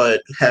books.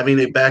 But having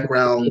a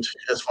background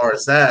as far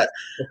as that,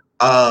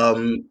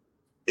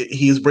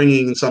 he's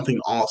bringing something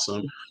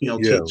awesome, to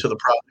the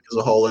project as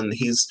a whole. And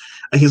he's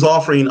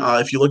offering,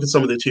 if you look at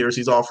some of the tiers,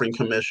 he's offering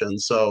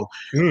commissions. So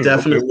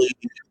definitely,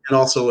 and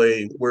also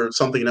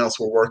something else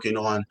we're working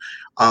on,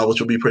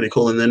 which will be pretty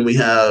cool. And then we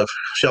have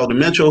Sheldon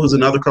Mitchell, who's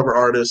another cover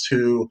artist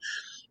who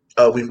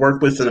we've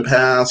worked with in the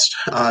past.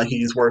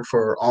 He's worked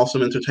for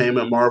Awesome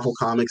Entertainment, Marvel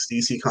Comics,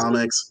 DC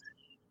Comics.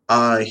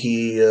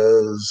 He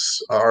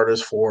is an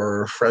artist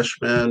for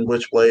Freshman,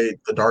 Witchblade,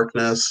 The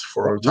Darkness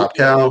for Top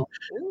Cow,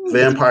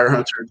 Vampire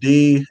Hunter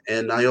D,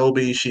 and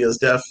Niobe, She Is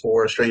Death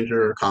for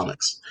Stranger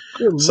Comics.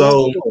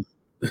 So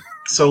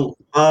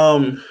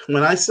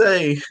when I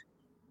say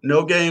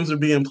no games are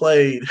being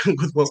played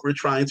with what we're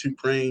trying to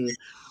bring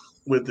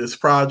with this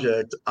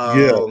project,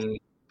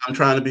 I'm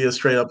trying to be as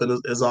straight up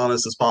and as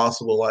honest as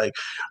possible. Like,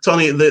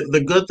 Tony,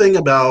 the good thing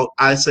about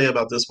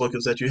this book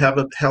is that you have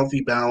a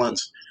healthy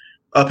balance.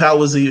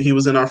 Pal he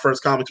was in our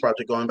first comics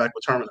project going back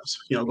with Terminus,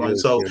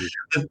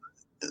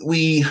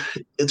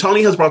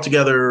 Tony has brought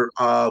together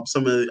I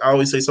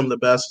always say some of the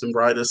best and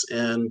brightest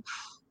in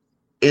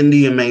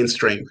indie and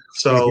mainstream.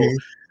 So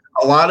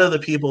a lot of the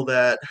people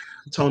that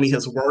Tony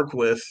has worked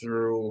with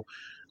through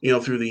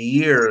the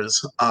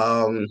years,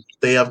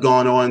 they have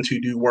gone on to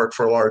do work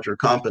for larger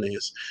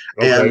companies.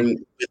 And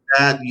with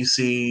that, you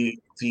see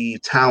the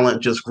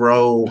talent just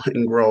grow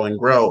and grow and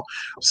grow.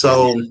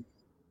 So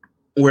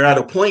we're at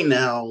a point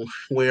now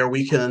where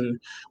when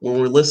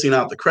we're listing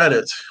out the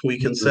credits, we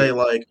can say,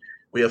 like,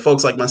 we have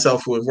folks like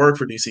myself who have worked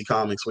for DC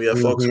Comics. We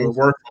have folks who have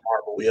worked for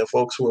Marvel. We have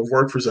folks who have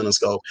worked for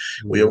Zenescope.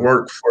 We have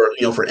worked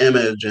for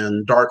Image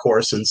and Dark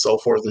Horse and so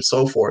forth and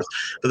so forth.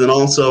 But then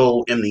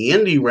also in the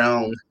indie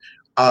realm,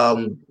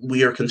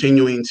 we are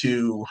continuing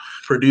to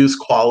produce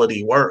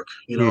quality work.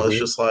 It's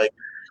just like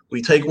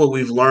we take what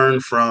we've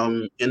learned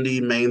from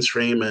indie,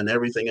 mainstream, and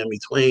everything in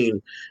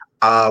between.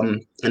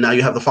 And now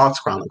you have the Fox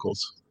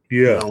Chronicles.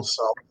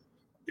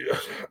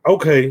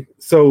 Okay,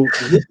 so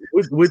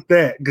with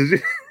that, because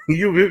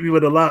you hit me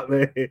with a lot,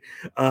 man.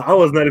 I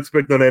was not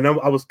expecting that, and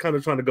I was kind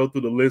of trying to go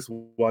through the list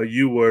while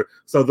you were.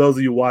 So those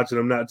of you watching,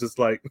 I'm not just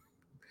like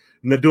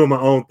not doing my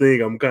own thing.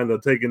 I'm kind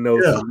of taking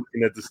notes and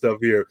looking at the stuff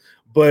here.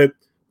 But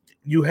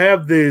you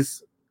have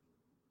this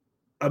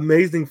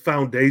amazing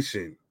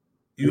foundation.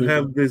 You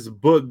have this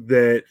book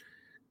that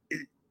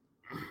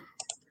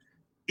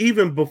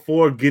even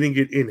before getting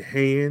it in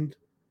hand,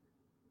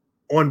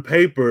 on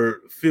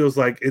paper, feels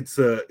like it's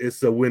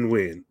a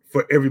win-win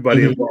for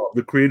everybody involved,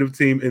 the creative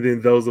team, and then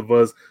those of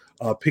us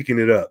picking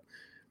it up.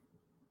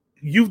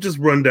 You've just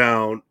run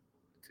down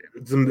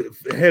some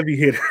heavy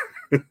hitter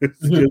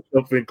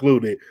stuff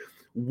included.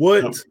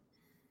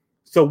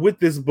 So with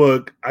this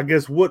book, I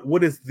guess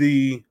what is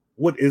the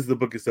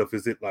book itself?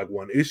 Is it like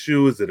one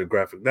issue? Is it a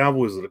graphic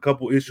novel? Is it a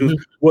couple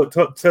issues?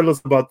 Tell us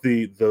about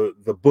the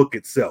book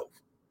itself.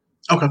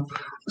 Okay,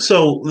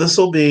 so this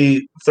will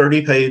be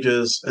 30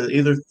 pages,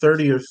 either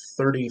 30 or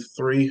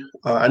 33.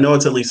 I know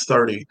it's at least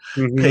 30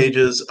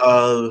 pages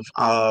of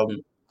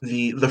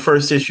the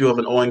first issue of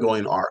an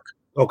ongoing arc.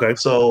 Okay,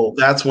 so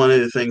that's one of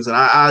the things, and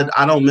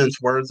I don't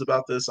mince words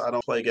about this. I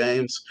don't play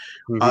games.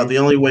 The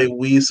only way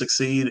we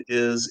succeed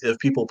is if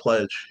people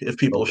pledge, if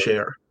people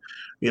share.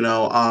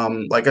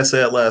 Like I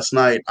said last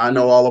night, I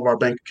know all of our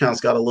bank accounts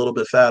got a little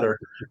bit fatter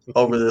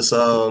over this.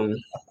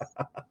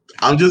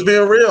 I'm just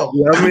being real.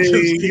 I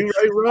mean, you're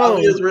right, wrong. I'll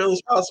be as real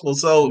as possible.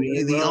 So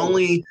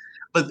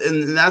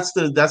and that's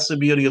the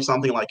beauty of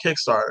something like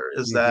Kickstarter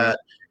is that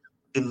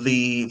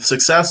the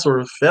success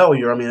or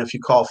failure. I mean, if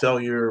you call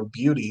failure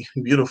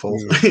beautiful,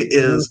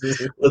 is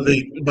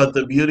but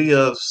the beauty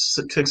of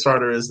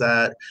Kickstarter is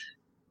that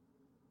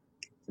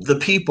the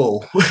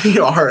people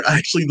are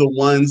actually the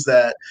ones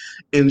that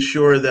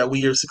ensure that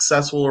we are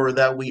successful or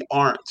that we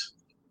aren't.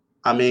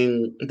 I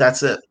mean,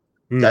 that's it.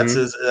 That's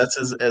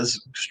as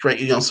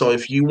straight, so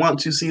if you want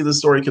to see the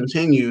story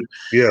continued,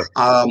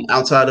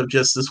 outside of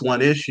just this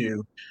one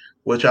issue,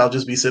 which I'll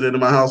just be sitting in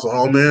my house,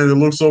 oh man, it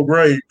looks so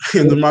great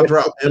in my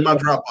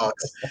Dropbox.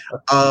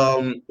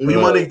 We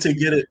want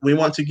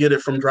to get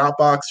it from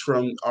Dropbox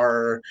from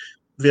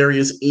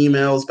various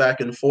emails back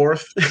and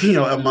forth,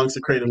 amongst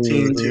the creative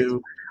team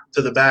to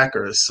the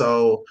backers.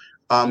 So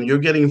you're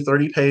getting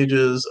 30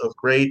 pages of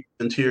great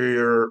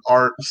interior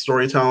art,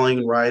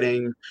 storytelling,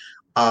 writing.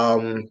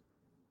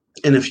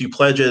 And if you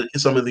pledge it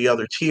some of the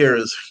other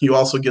tiers, you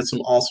also get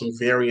some awesome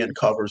variant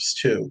covers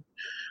too.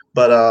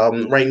 But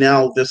right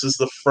now, this is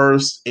the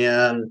first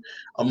in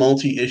a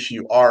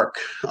multi-issue arc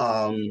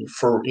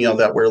for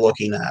that we're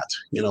looking at.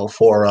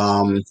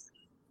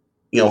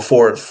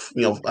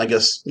 I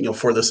guess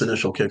for this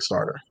initial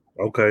Kickstarter.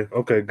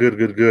 Okay,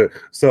 good.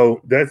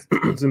 So that's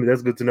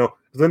that's good to know,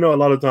 because I know a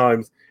lot of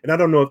times, and I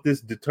don't know if this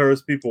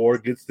deters people or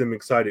gets them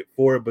excited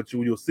for it, but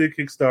you'll see a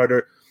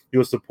Kickstarter,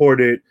 you'll support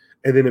it,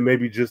 and then it may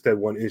be just that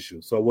one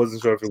issue. So I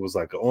wasn't sure if it was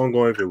like an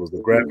ongoing, if it was a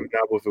graphic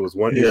novel, if it was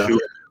one issue.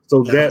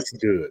 So that's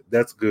good.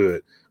 That's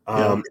good.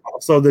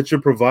 Also, that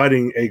you're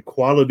providing a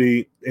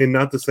quality, and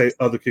not to say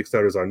other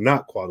Kickstarters are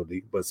not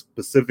quality, but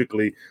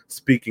specifically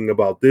speaking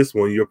about this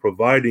one, you're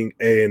providing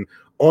an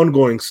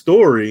ongoing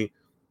story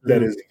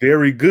that is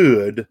very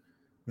good,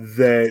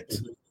 that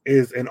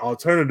is an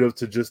alternative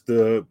to just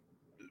the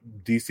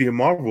DC and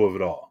Marvel of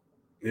it all.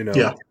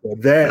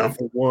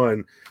 For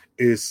one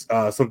is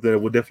something that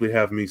will definitely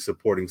have me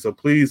supporting. So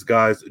please,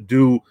 guys,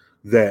 do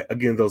that.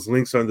 Again, those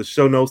links are in the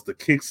show notes. The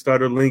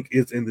Kickstarter link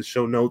is in the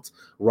show notes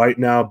right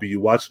now. Be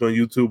you watching on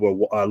YouTube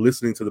or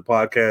listening to the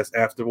podcast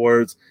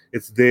afterwards,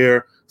 it's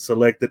there.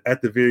 Select it.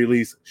 At the very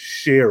least,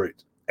 share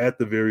it at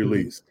the very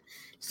least.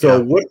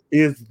 So what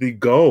is the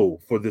goal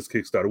for this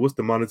Kickstarter? What's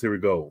the monetary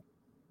goal?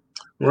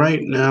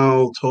 Right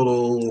now,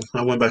 total,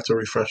 I went back to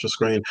refresh the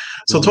screen.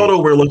 So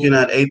total, we're looking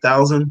at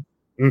 8,000.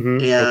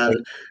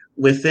 And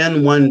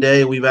within one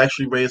day, we've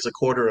actually raised a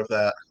quarter of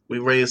that. We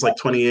raised like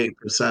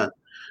 28%.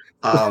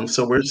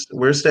 So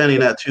we're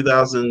standing at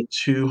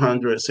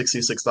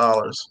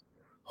 $2,266.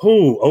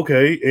 Oh,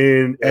 okay.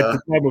 And at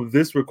the time of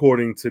this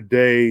recording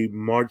today,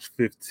 March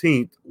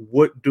 15th,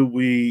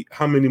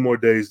 how many more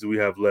days do we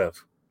have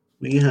left?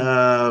 We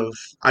have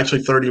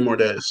actually 30 more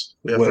days.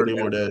 We have 30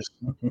 more days.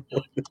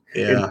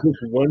 Yeah.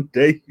 One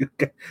day.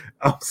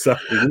 I'm sorry.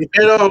 And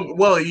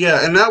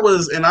and that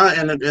was, and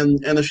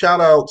a shout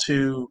out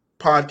to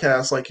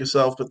podcasts like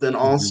yourself, but then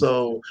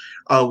also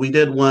we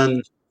did a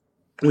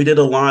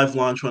live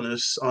launch on a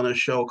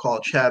show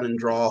called Chat and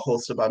Draw,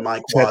 hosted by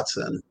Mike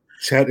Watson.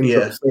 Chat and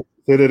Draw.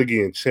 Say that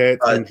again. Chat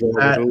and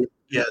Draw.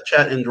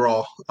 Chat and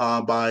Draw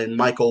by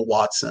Michael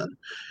Watson.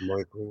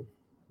 Michael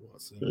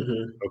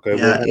Watson. Okay.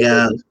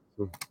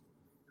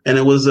 And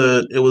it was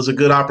a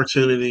good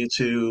opportunity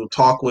to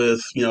talk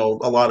with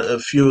a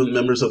few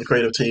members of the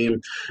creative team,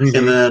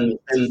 and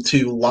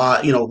to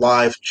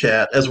live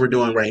chat as we're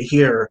doing right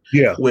here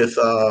with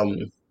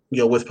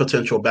with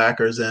potential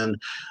backers, and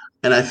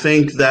I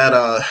think that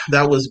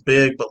that was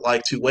big. But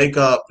like, to wake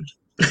up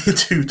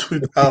to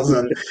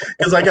 2,000,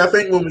 because I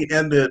think when we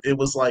ended, it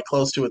was like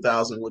close to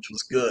 1,000, which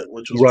was good,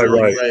 which was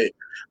really great.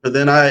 But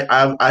then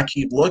I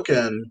keep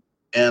looking.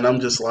 And I'm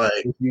just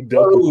like,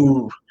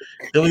 oh,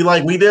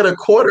 we did a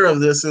quarter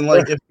of this, and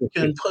like, if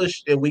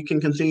we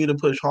can continue to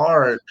push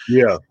hard,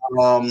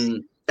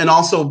 and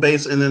also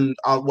and then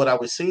what I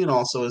was seeing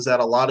also is that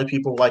a lot of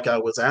people, like I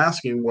was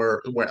asking,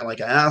 were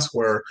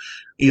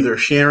either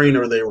sharing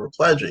or they were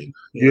pledging.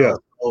 So,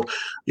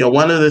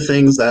 one of the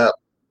things that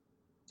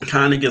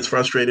kind of gets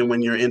frustrating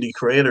when you're an indie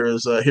creator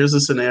is here's a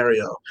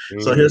scenario.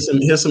 So here's some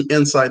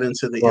insight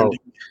into the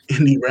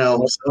indie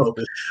realm. So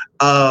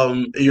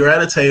you're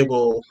at a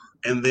table,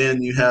 and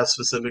then you have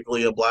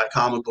specifically a Black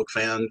comic book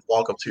fan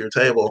walk up to your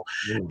table,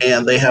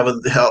 and they have a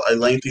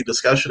lengthy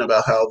discussion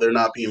about how they're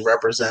not being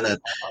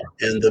represented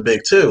in the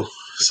big two.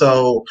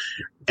 So,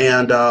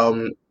 and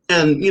I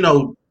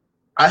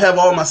have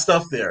all my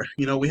stuff there.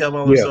 We have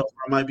all the stuff.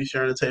 I might be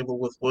sharing a table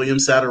with William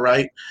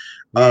Satterwright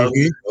of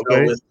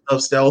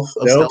Stealth,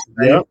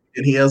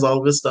 and he has all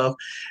of his stuff.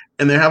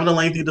 And they're having a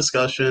lengthy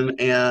discussion,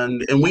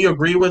 and we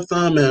agree with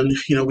them, and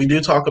we do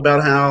talk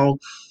about how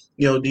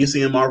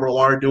DC and Marvel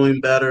are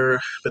doing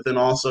better, but then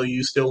also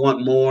you still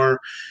want more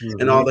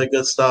and all that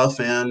good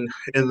stuff. And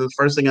the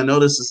first thing I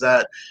noticed is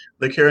that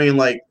they're carrying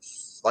like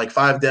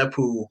 5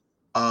 Deadpool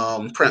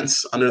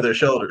prints under their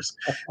shoulders.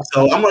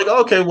 So I'm like,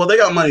 okay, well, they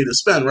got money to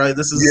spend, right?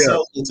 This is a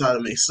salesman side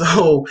of me.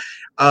 So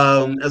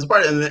as a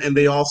part and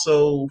they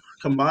also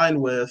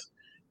combined with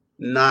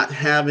not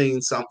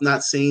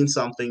seeing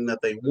something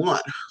that they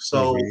want.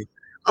 So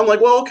I'm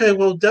like, well, okay,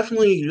 well,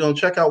 definitely,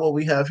 check out what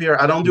we have here.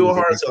 I don't do a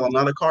hard sell. I'm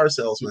not a car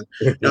salesman.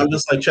 I'm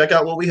just like, check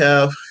out what we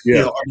have.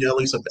 At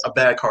least a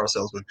bad car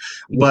salesman.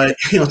 But,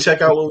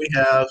 check out what we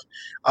have.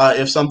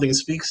 If something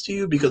speaks to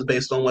you, because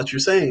based on what you're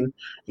saying,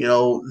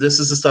 this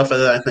is the stuff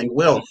that I think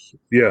will.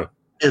 Yeah.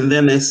 And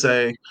then they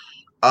say,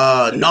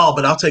 no,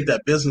 but I'll take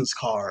that business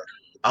card.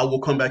 I will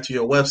come back to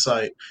your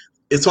website.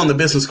 It's on the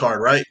business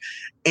card, right?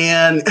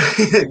 And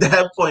at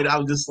that point,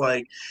 I'm just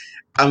like,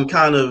 I'm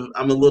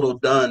a little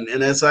done,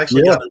 and it's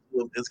actually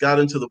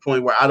gotten to the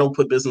point where I don't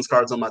put business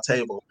cards on my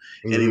table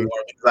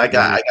anymore, because I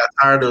got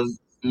tired of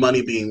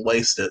money being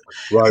wasted.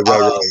 Right.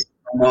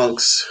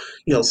 amongst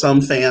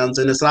some fans,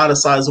 and it's not a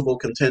sizable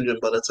contingent,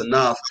 but it's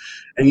enough.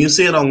 And you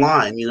see it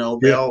online.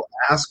 They'll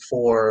ask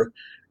for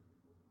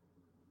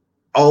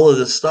all of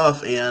this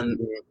stuff, and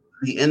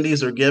the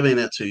indies are giving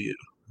it to you.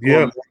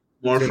 Yeah.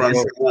 More front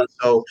for one.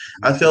 So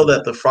I feel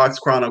that the Fox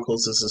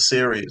Chronicles is a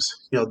series,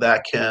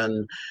 that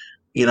can,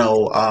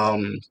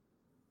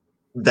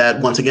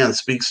 that once again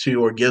speaks to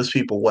or gives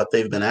people what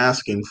they've been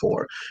asking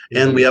for.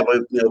 And we have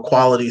a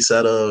quality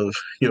set of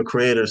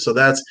creators. So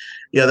that's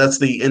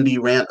the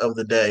indie rant of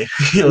the day,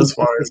 as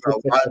far as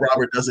why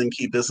Robert doesn't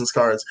keep business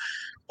cards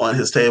on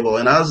his table.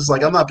 And I was just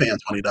like, I'm not paying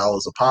 $20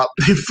 a pop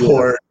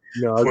for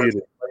I get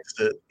it.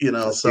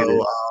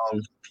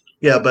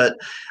 But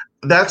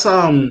that's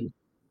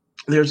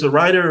there's a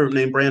writer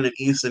named Brandon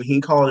Easton.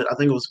 He called it, I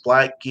think it was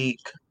Black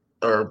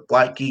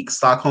Geek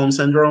Stockholm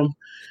Syndrome,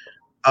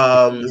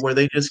 where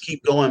they just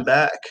keep going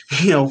back,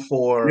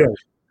 for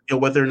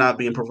what they're not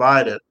being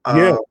provided.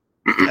 At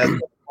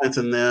points,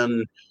 and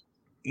then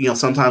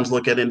sometimes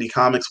look at indie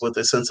comics with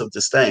a sense of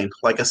disdain.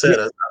 Like I said,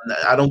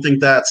 I don't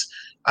think that's.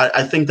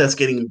 I think that's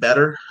getting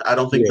better. I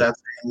don't think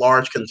that's a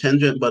large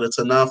contingent, but it's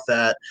enough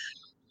that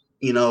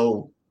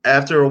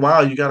after a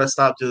while, you got to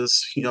stop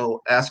just,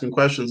 asking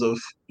questions of,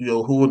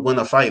 who would win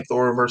a fight,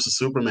 Thor versus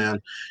Superman.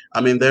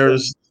 I mean,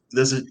 there's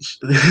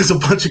a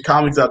bunch of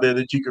comics out there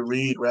that you could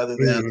read rather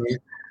than,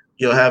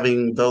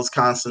 having those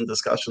constant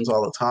discussions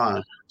all the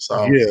time.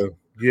 So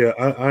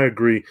I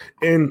agree.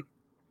 And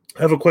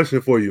I have a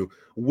question for you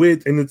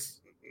and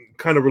it's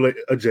kind of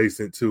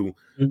adjacent to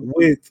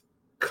with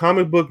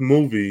comic book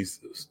movies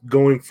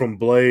going from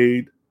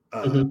Blade,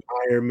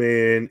 Iron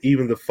Man,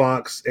 even the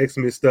Fox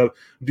X-Men stuff.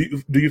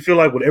 Do you feel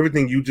like with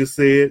everything you just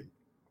said,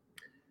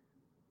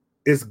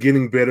 it's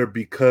getting better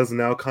because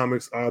now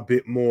comics are a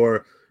bit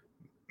more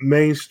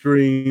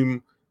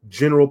mainstream,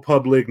 general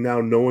public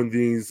now knowing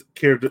these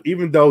characters,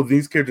 even though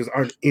these characters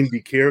aren't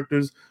indie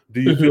characters?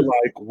 Do you feel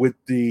like with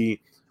the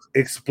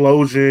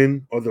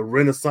explosion or the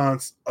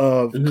renaissance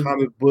of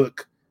comic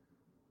book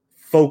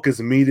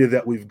focused media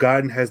that we've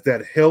gotten, has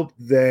that helped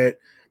that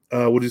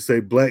would you say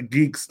Black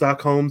Geek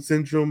Stockholm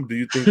Syndrome? Do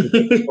you think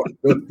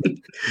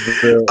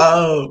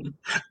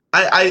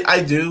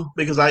I do,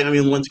 because I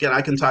mean, once again,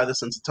 I can tie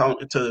this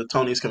into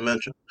Tony's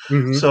convention.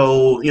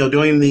 So,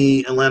 doing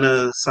the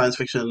Atlanta Science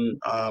Fiction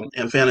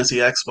and Fantasy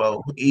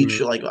Expo,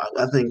 each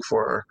I think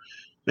for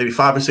maybe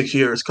 5 or 6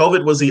 years,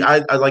 COVID was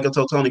like I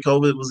told Tony,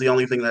 COVID was the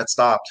only thing that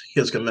stopped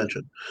his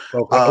convention,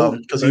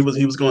 because he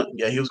was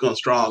going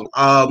strong.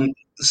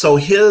 So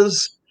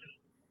his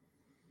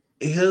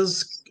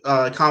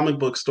comic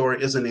book store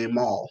is in a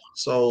mall.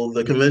 So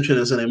the convention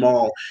is in a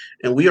mall,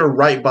 and we are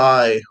right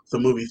by the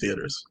movie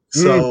theaters.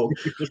 So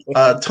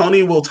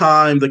Tony will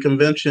time the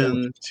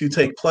convention to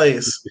take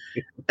place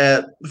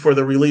for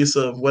the release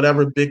of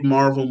whatever big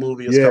Marvel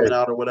movie is coming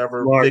out, or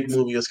whatever big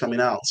movie is coming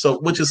out. So,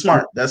 which is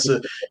smart.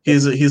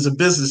 He's a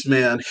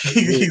businessman.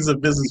 He's a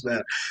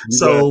businessman.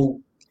 So,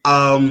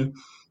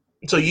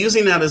 so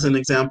using that as an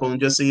example,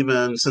 and just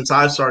even since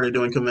I've started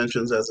doing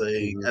conventions as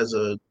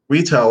a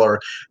retailer,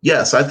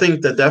 yes, I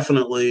think that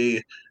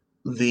definitely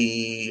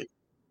the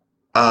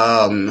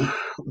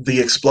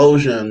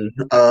explosion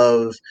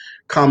of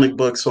comic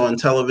books on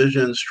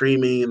television,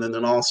 streaming, and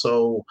then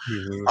also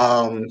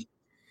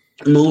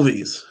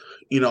movies,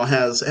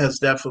 has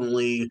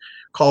definitely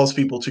caused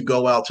people to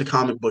go out to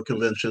comic book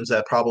conventions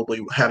that probably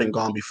hadn't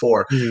gone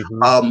before.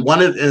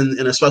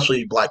 And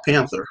especially Black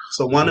Panther.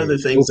 So one of the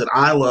things that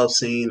I love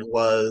seeing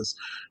was,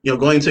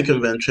 going to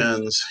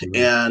conventions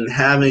and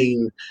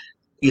having,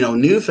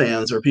 new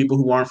fans or people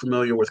who aren't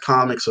familiar with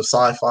comics or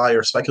sci-fi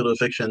or speculative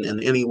fiction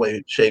in any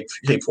way, shape,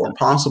 form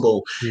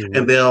possible.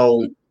 And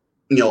they'll,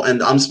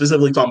 and I'm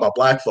specifically talking about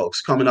Black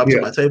folks coming up to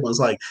my table and it's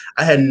like,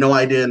 I had no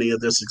idea any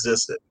of this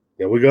existed.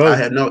 There we go. I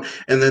had no,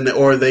 and then,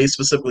 or they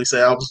specifically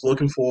say, I was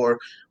looking for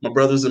my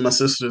brothers and my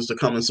sisters to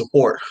come and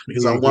support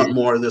because I want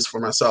more of this for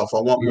myself.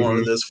 I want more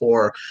of this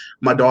for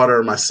my daughter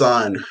or my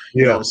son,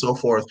 and so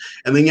forth.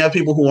 And then you have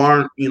people who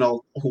aren't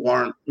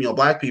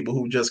Black people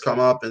who just come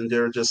up and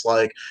they're just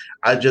like,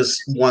 I just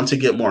want to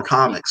get more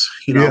comics.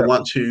 I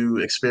want to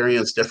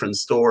experience different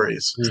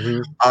stories.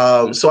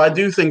 So I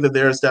do think that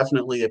there's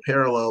definitely a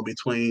parallel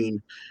between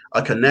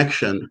a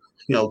connection,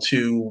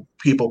 to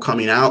people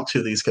coming out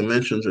to these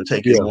conventions or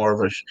taking more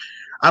of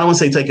I don't want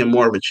to say taking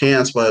more of a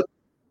chance, but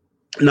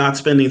not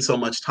spending so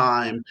much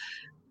time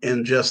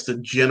in just the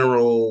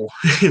general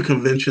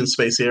convention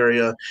space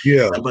area.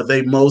 But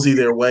they mosey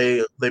their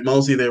way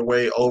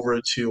over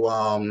to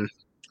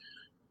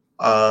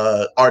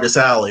Artist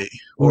Alley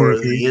or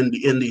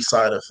the indie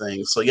side of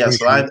things. So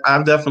so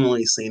I've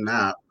definitely seen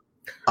that.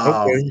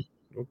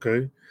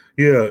 Okay.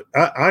 Yeah,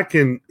 I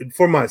can,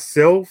 for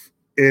myself,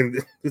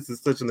 and this is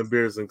such an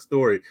embarrassing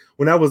story.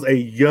 When I was a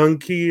young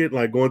kid,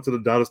 like going to the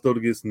dollar store to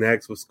get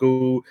snacks for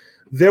school,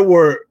 there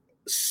were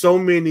so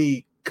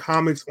many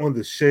comics on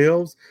the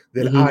shelves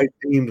that I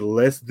deemed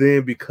less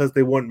than because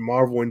they weren't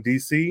Marvel and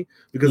DC,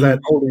 because I had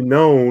only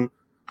known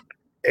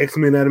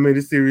X-Men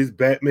animated series,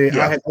 Batman.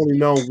 I had only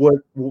known what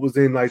was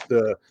in like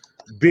the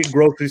big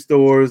grocery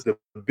stores, the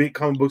big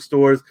comic book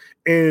stores,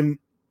 and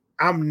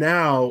I'm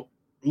now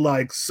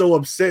like so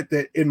upset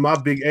that in my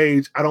big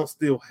age, I don't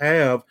still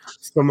have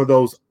some of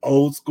those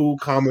old school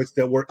comics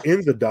that were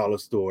in the dollar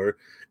store.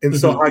 And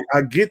so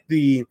I get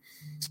the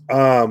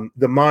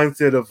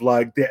mindset of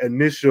like the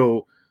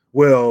initial,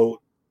 well,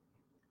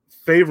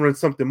 favoring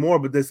something more,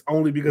 but that's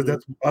only because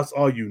that's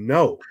all you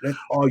know. That's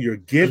all you're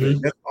given.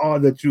 That's all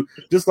that you,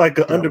 just like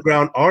an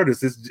underground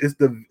artist. It's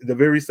the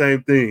very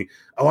same thing.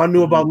 Oh, I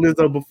knew about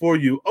Lizzo before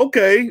you.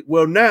 Okay,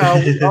 well now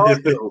we all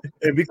do.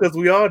 And because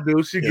we all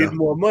do, she gets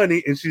more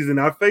money and she's in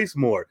our face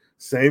more.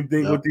 Same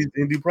thing with these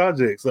indie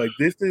projects. Like,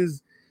 this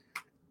is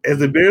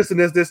as embarrassing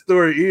as that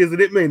story is,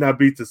 and it may not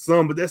be to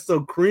some, but that's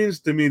so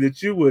cringe to me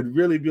that you would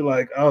really be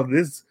like, oh,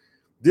 this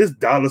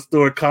dollar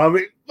store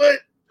comic, but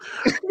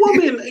well, I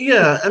mean,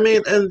 yeah, I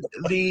mean, and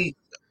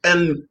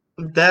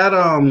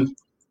that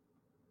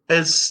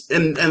it's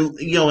and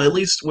you know, at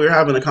least we're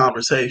having a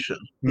conversation,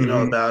 you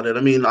know, about it. I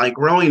mean, like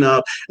growing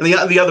up, and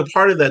the other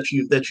part of that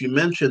you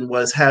mentioned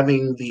was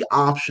having the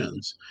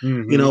options.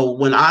 You know,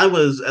 when I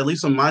was, at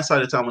least on my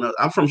side of town,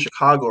 I'm from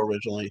Chicago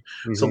originally,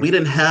 so we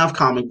didn't have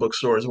comic book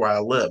stores where I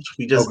lived.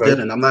 We just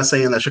didn't. I'm not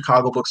saying that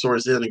Chicago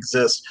bookstores didn't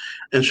exist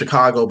in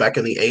Chicago back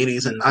in the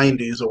 80s and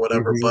 90s or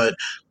whatever, but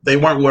they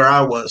weren't where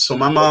I was. So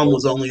my mom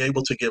was only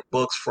able to get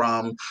books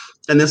from,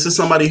 and this is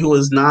somebody who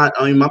is not,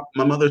 I mean,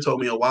 my mother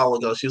told me a while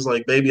ago, she's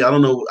like, baby, I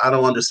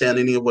don't understand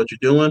any of what you're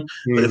doing,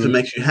 but if it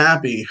makes you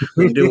happy,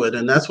 then do it.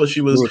 And that's what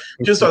she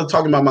started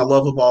talking about, my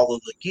love of all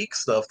of the geek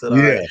stuff that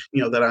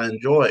that I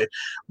enjoy.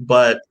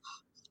 But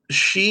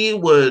she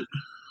would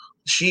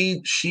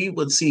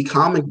see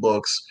comic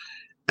books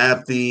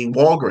at the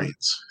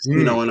Walgreens,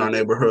 you know, in our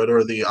neighborhood,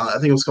 or the, I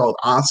think it was called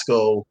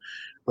Osco.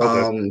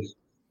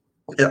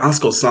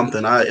 Osco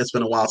something. It's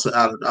been a while since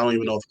I don't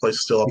even know if the place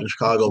is still up in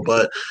Chicago,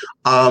 but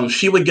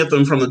she would get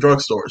them from the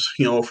drugstores,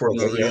 you know, from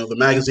the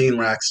magazine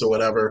racks or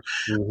whatever,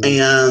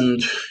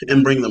 and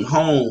bring them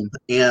home.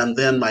 And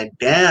then my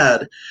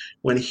dad,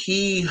 when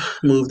he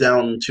moved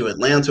down to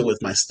Atlanta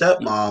with my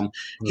stepmom,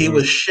 he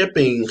was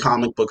shipping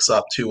comic books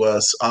up to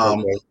us,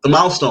 the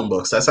Milestone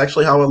books. That's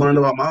actually how I learned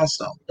about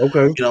Milestone.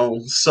 You know,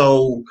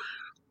 so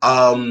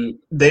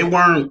they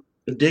weren't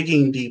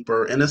digging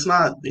deeper, and it's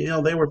not, you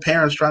know, they were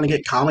parents trying to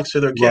get comics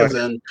to their kids,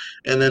 and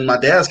in my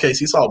dad's case,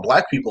 he saw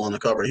black people on the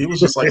cover. He was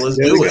just like, let's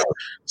do it.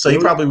 So he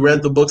probably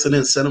read the books and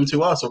then sent them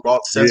to us, or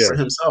bought sets for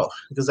himself,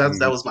 because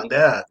that was my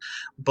dad.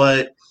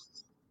 But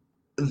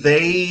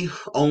they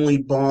only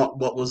bought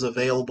what was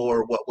available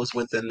or what was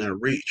within their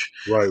reach.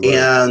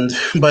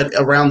 But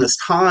around this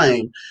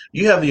time,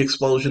 you have the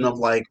explosion of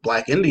like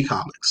black indie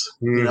comics,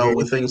 you know,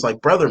 with things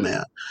like Brother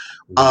Man.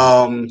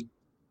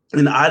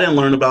 And I didn't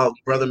learn about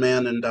Brother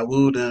Man and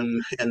Dawood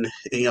and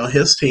you know,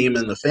 his team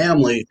and the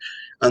family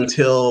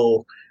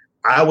until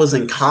I was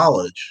in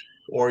college,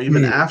 or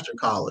even after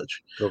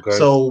college.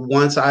 So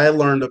once I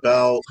learned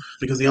about,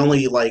 because the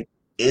only like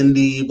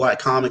indie black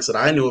comics that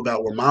I knew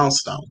about were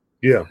Milestone.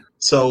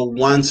 So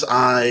once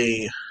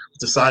I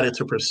decided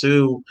to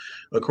pursue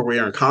a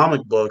career in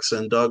comic books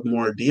and dug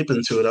more deep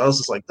into it, I was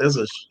just like, there's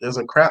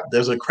a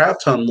crap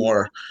ton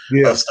more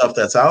of stuff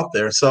that's out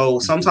there. So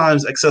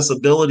sometimes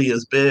accessibility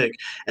is big,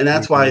 and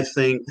that's why I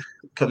think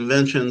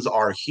conventions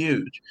are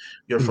huge.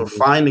 You're for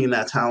finding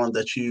that talent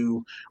that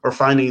you are,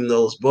 finding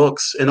those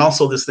books, and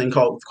also this thing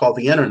called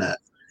the internet.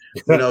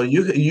 You know,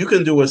 you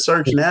can do a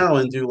search now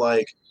and do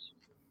like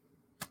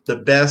the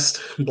best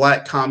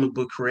black comic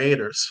book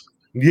creators.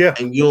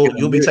 And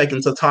you'll be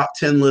taken to top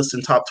 10 lists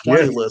and top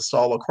 20 lists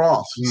all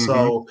across.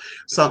 So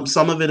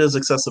some of it is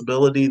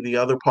accessibility. The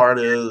other part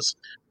is,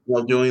 you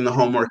know, doing the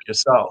homework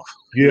yourself,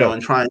 you know,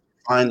 and trying to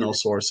find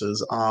those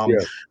sources.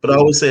 But I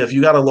always say, if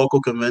you got a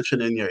local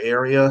convention in your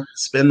area,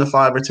 spend the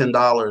 $5 or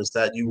 $10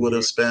 that you would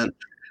have spent,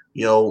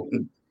 you know,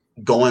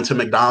 going to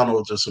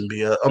McDonald's or some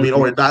BS. I mean,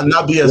 or not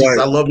BS, because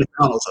I love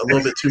McDonald's a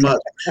little bit too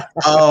much.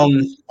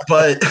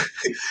 But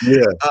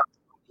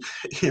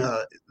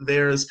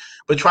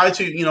but try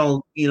to, you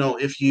know,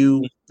 if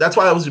you, that's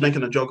why I was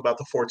making a joke about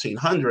the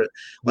 1,400,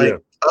 like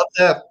of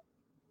that,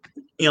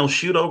 you know,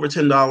 shoot over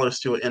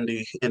 $10 to an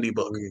indie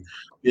book.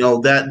 You know,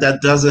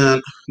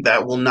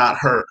 that will not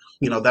hurt.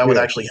 You know, that would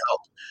actually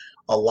help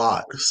a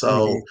lot.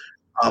 So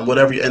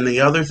whatever. And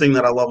the other thing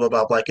that I love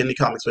about black indie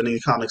comics, but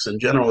indie comics in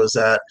general, is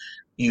that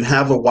you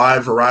have a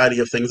wide variety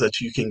of things that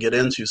you can get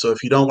into. So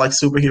if you don't like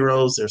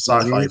superheroes, there's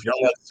sci-fi. If you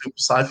don't like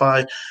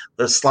sci-fi,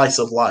 there's slice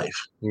of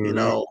life. You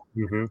know,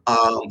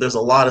 there's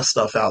a lot of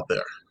stuff out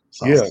there.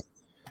 So.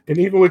 And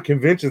even with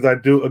conventions, I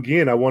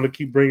want to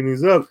keep bringing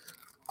these up.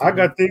 I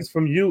got things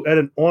from you at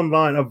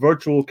a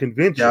virtual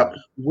convention.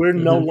 We're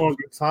no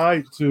longer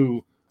tied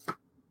to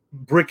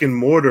brick and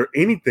mortar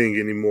anything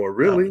anymore,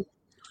 really.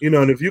 You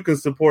know, and if you can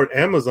support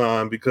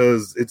Amazon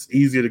because it's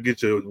easier to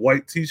get your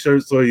white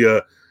t-shirts or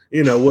your,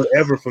 you know,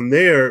 whatever from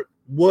there,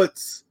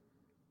 what's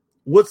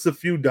a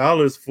few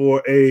dollars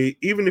for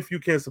even if you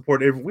can't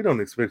support we don't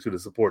expect you to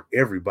support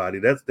everybody.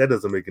 That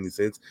doesn't make any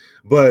sense.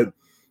 But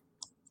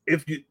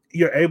if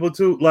you're able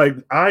to, like,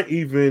 I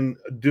even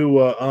do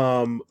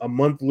a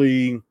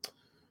monthly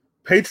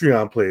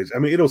Patreon pledge. I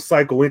mean, it'll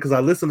cycle in because I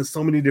listen to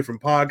so many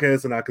different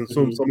podcasts and I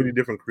consume so many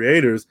different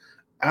creators.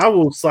 I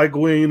will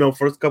cycle in,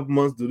 first couple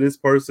months, do this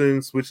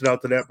person, switch it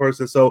out to that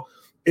person. So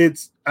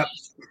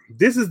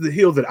this is the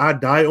hill that I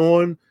die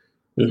on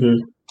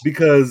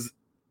because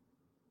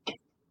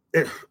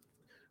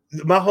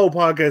my whole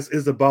podcast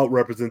is about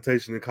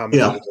representation in comics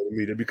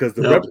media, because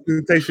the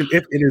representation,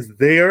 if it is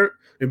there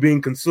and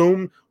being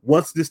consumed,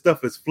 once this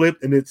stuff is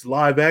flipped and it's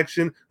live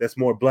action, that's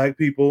more Black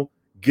people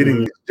getting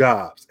these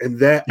jobs. And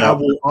that I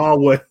will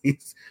always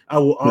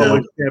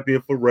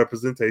champion for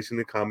representation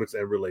in comics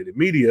and related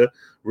media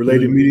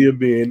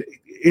being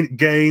in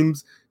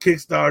games,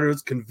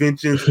 Kickstarters,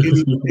 conventions,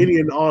 any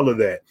and all of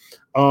that.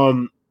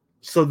 So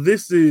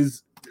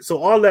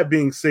all that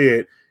being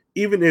said,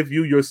 even if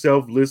you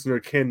yourself,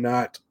 listener,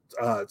 cannot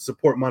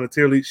support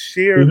monetarily,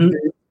 share this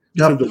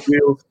till the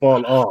wheels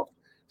fall off.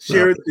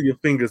 Share it till your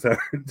fingers hurt.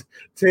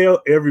 Tell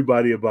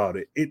everybody about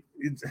it.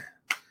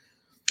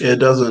 It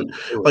doesn't,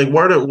 like,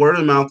 word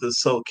of mouth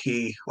is so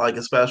key, like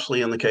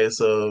especially in the case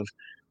of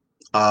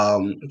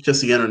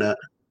just the internet.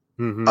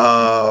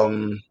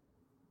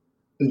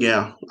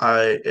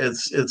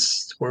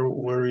 It's where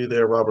were you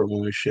there, Robert,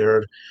 when we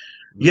shared?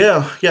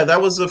 Yeah,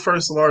 that was the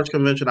first large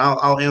convention.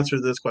 I'll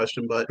answer this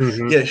question, but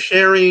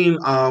sharing,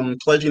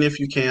 pledging if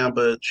you can,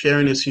 but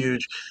sharing is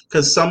huge,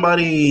 because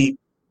somebody,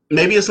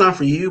 maybe it's not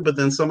for you, but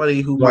then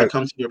somebody who might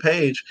come to your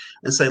page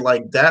and say,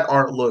 like, that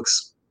art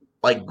looks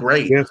like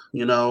great, let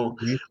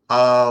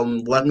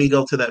me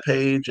go to that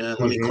page and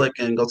let me click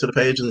and go to the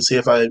page and see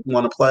if I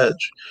want to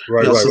pledge.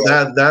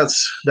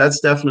 That's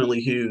definitely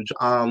huge.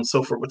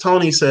 So for what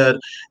Tony said,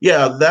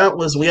 that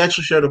was, we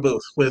actually shared a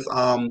booth with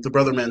the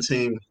Brother Man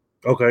team.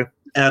 Okay.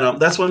 And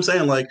that's what I'm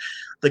saying. Like,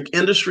 the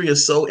industry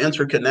is so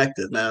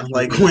interconnected, man.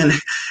 Like, when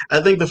I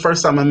think the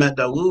first time I met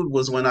Dawood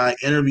was when I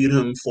interviewed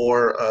him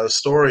for a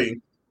story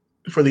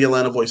for the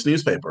Atlanta Voice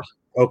newspaper.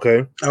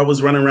 Okay. I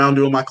was running around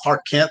doing my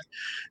Clark Kent,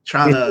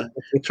 trying to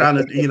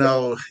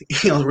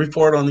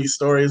report on these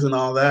stories and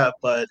all that.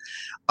 But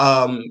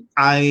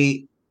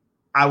I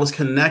was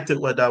connected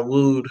with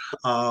Dawood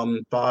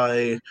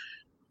by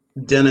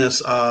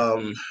Dennis,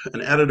 an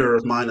editor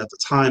of mine at the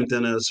time,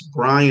 Dennis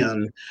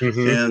Bryan.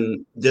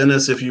 And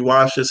Dennis, if you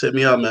watch this, hit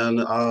me up,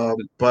 man.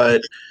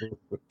 But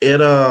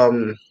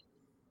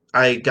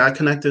I got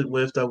connected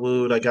with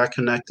Dawood. I got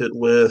connected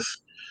with,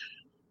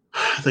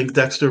 I think,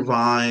 Dexter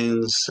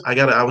Vines.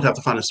 I would have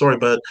to find a story,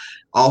 but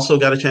also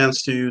got a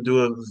chance to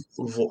do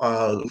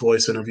a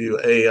voice interview,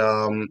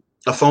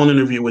 a phone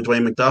interview with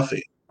Dwayne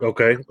McDuffie.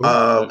 Okay.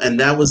 And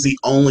that was the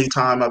only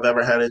time I've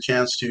ever had a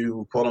chance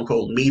to, quote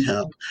unquote, meet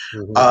him.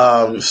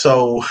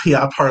 So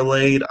I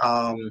parlayed.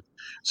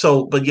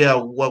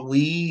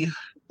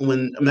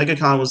 When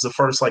MegaCon was the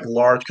first like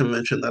large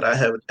convention that I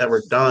have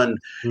ever done,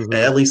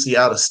 at least the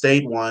out of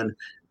state one,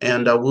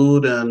 and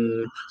Dawood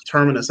and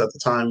Terminus at the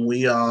time,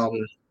 we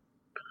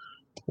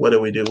what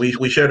did we do?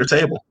 We shared a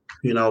table,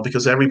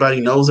 because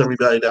everybody knows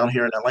everybody down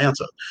here in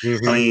Atlanta. I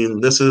mean,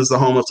 this is the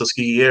home of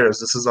Tuskegee Airs.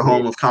 This is the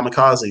home of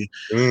Kamikaze.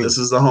 This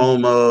is the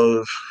home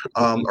of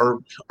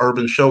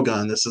Urban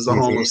Shogun. This is the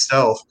home of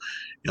Stealth.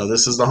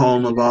 This is the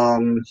home of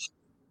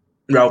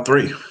Route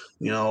 3.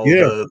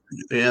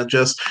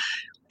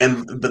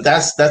 And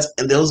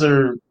those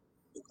are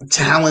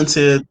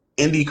talented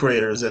indie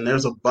creators, and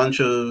there's a bunch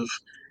of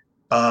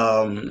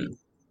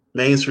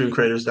mainstream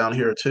creators down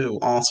here too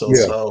also.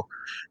 So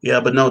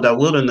but no,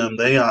 Dawood and them,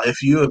 they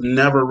if you have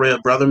never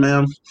read Brother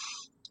Man,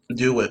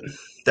 do it.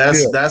 That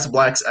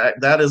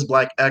is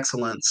Black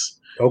excellence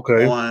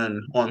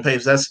on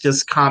page. That's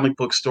just comic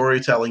book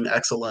storytelling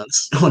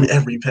excellence on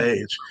every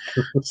page.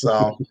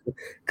 So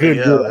good.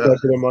 I got it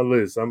on my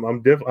list.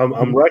 I'm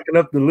racking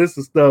up the list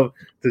of stuff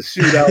to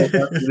shoot out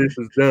after this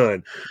is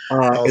done.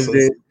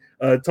 And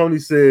then Tony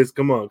says,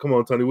 come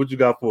on Tony, what you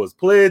got for us?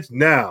 Pledge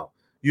now.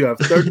 You have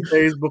 30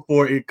 days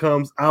before it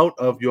comes out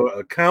of your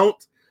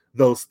account.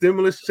 Those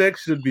stimulus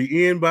checks should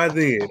be in by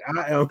then.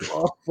 I am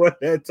all for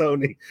that,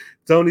 Tony.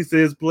 Tony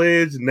says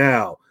pledge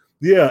now.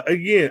 Yeah,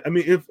 again, I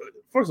mean,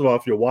 first of all,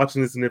 if you're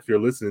watching this and if you're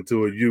listening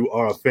to it, you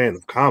are a fan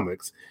of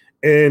comics.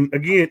 And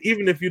again,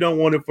 even if you don't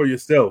want it for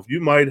yourself,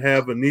 you might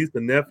have a niece, a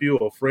nephew,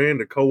 a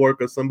friend, a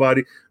coworker,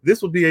 somebody.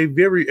 This would be a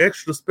very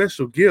extra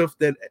special gift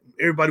that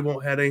everybody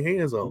won't have their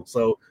hands on.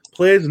 So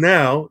pledge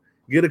now,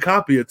 get a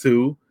copy or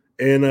two,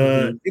 and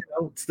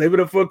save it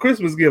up for a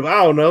Christmas gift.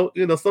 I don't know,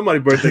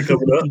 somebody's birthday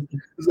coming up.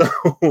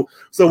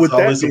 So with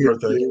that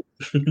birthday,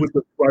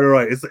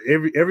 right, it's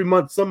every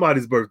month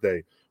somebody's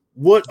birthday.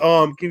 What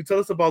can you tell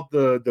us about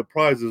the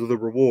prizes or the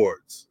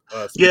rewards?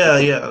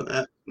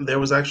 There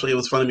was actually, it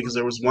was funny because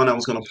there was one I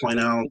was going to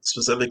point out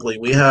specifically.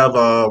 We have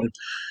I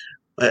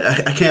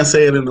can't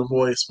say it in the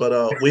voice,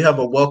 but we have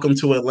a Welcome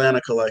to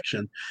Atlanta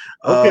collection.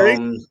 Okay.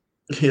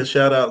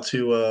 Shout out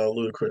to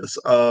Ludacris.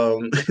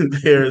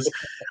 There's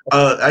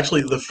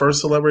actually the first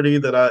celebrity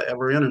that I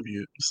ever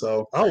interviewed.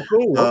 So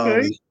cool.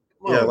 Okay.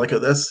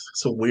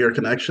 That's a weird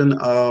connection.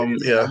 Imagine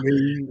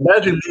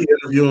me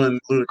interviewing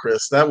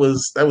Ludacris. That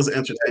was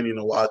entertaining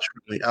to watch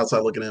from the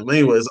outside looking in. But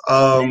anyways,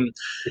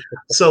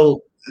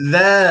 so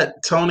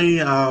That Tony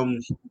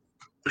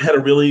had a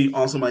really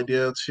awesome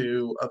idea of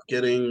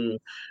getting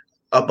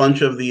a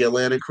bunch of the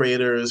Atlanta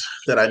creators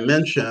that I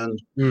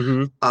mentioned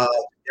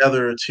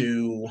together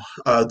to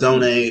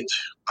donate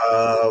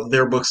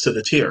their books to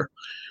the tier.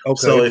 Okay.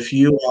 So if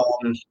you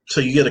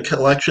you get a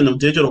collection of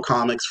digital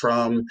comics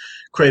from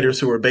creators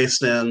who are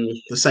based in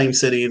the same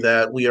city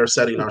that we are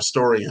setting our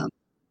story in.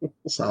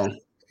 So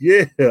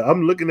yeah,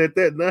 I'm looking at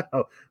that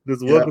now.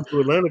 This Welcome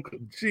to Atlanta.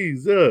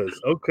 Jesus.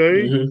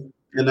 Okay. Mm-hmm.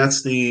 And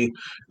that's the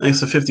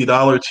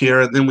 $50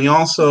 tier. And then we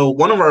also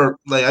one of our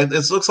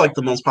it looks like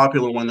the most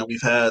popular one that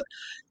we've had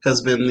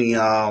has been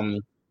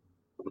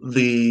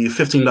the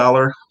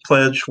 $15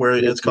 pledge, where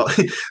it's called.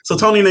 So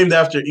Tony named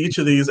after each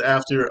of these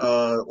after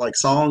like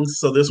songs.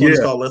 So this one is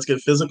called "Let's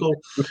Get Physical,"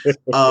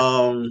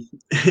 and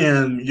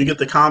you get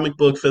the comic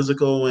book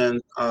physical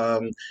and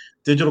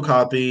digital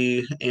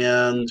copy,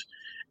 and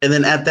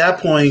then at that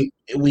point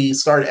we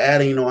start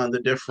adding on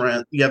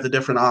you have the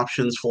different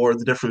options for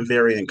the different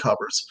variant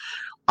covers.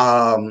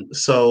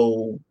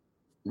 So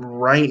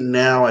right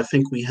now I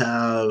think we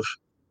have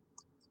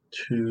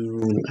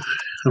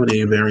how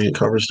many variant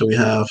covers do we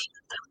have?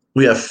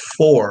 We have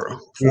four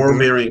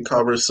variant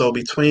covers. So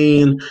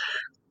between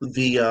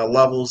the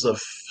levels of,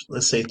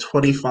 let's say,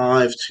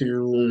 25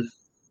 to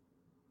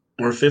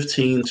or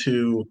 15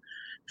 to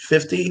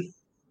 50,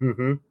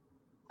 you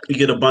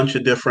get a bunch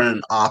of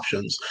different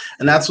options.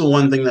 And that's the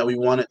one thing that we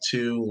wanted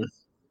to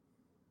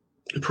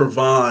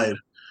provide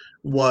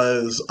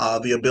was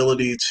the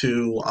ability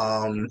to,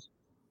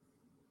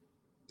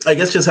 I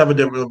guess, just have a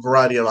different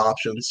variety of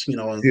options,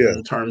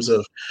 in terms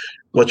of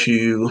what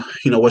you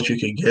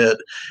could get.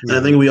 And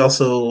I think we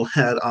also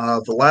had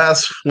the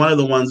last one of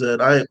the ones that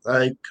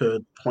I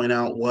could point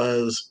out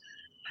was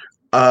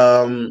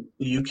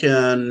you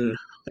can,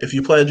 if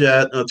you pledge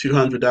at a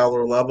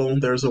 $200 level,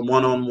 there's a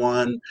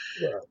one-on-one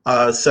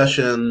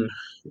session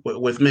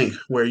with me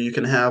where you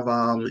can have,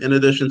 in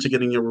addition to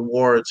getting your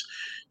rewards,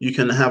 you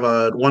can have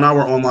a 1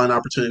 hour online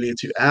opportunity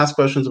to ask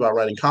questions about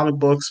writing comic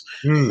books,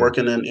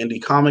 working in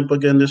indie comic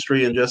book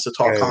industry, and just to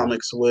talk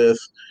comics with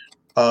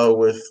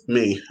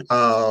me.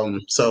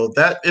 So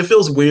that it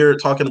feels weird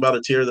talking about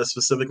a tier that's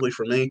specifically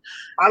for me.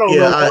 I don't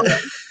know.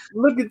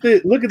 Look at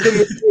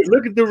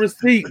the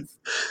receipts.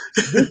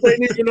 This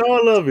ain't even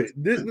all of it.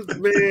 This is,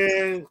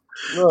 man,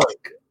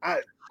 look,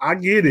 I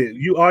get it.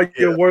 You are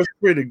your worst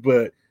critic,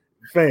 but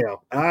fam,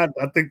 I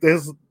think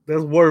that's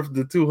worth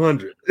the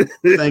 200.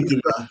 Thank you,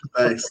 man.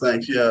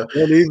 Thanks. Yeah.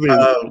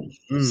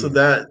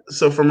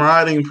 So from a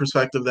writing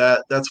perspective,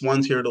 that's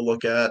one tier to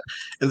look at,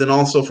 and then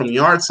also from the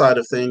art side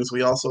of things,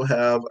 we also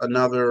have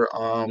another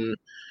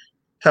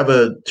have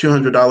a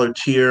 $200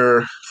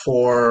 tier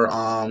for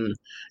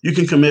you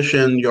can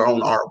commission your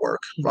own artwork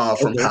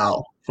from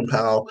PAL.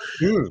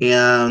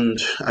 And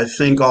I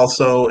think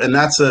also, and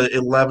that's a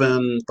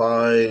 11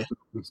 by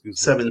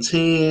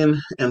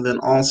 17, and then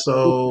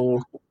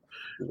also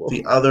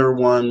the other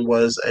one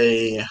was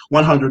a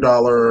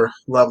 $100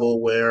 level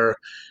where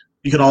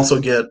you can also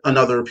get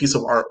another piece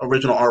of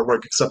original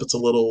artwork, except it's a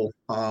little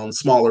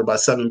smaller by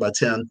 7 by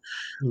 10,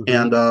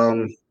 and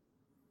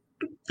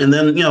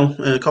then and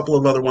a couple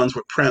of other ones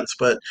with prints.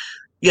 But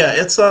yeah,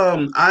 it's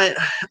I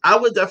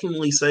would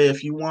definitely say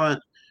if you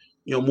want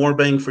more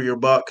bang for your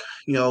buck,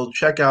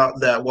 check out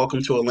that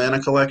Welcome to Atlanta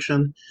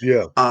collection.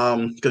 Yeah.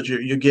 Because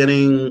you're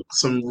getting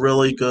some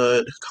really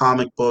good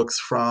comic books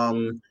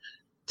from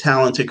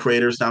talented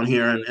creators down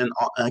here, and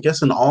I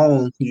guess in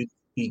all you'd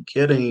be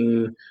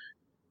getting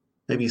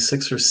maybe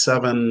 6 or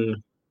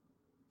 7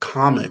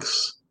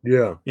 comics.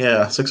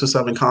 Yeah, 6 or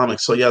 7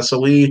 comics. So yeah,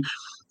 so we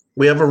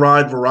have a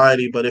wide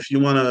variety, but if you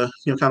want to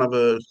kind of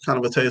a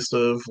taste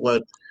of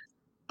what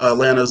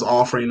Atlanta's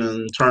offering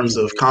in terms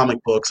of comic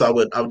books, I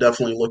would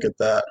definitely look at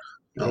that.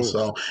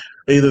 So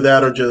either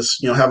that or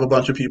just have a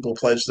bunch of people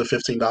pledge the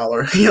 $15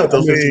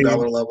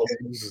 $15 level.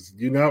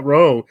 You're not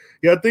wrong.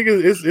 Yeah, I think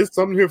it's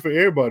something here for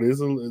everybody. It's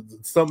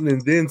something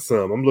and then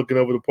some. I'm looking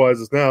over the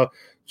prizes now,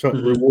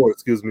 rewards,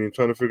 excuse me, and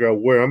trying to figure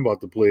out where I'm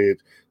about to pledge.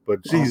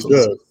 But geez,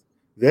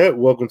 that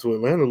Welcome to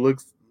Atlanta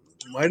looks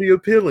mighty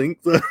appealing.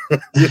 Man,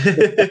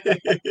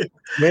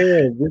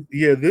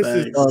 this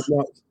is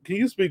now, can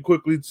you speak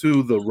quickly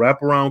to the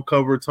wraparound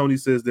cover? Tony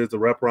says there's a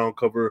wraparound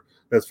cover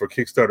that's for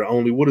Kickstarter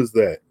only. What is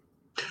that?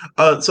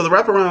 So the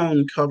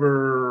wraparound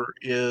cover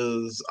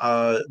is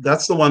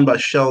that's the one by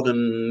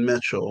Sheldon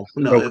Mitchell.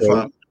 No,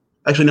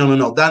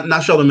 no, that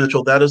not Sheldon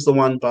Mitchell. That is the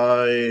one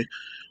by.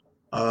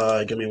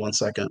 Give me 1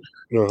 second.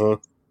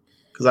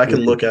 Because I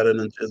can look at it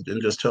and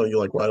just tell you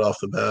like right off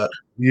the bat.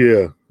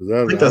 Yeah,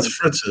 I think that's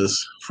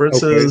Fritz's.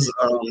 Fritz's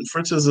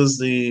is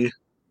the.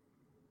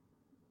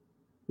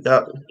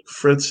 Yeah,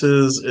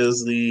 Fritz's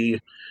is the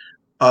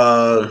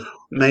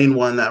main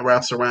one that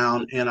wraps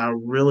around, and I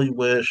really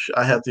wish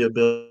I had the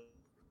ability.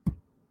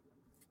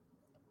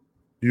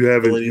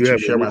 You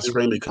share my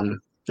screen. Let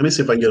me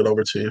see if I can get it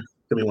over to you.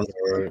 Give me 1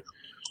 second. All right.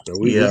 So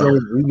we're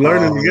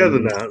learning together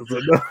now, so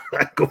no,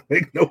 I can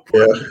make no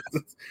progress.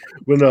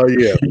 But no,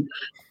 yeah.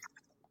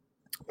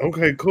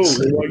 Okay, cool.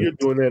 While you're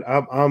doing that,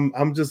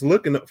 I'm just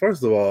looking up.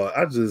 First of all,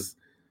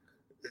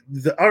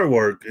 the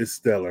artwork is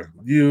stellar.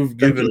 You've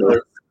given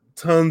us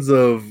tons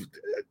of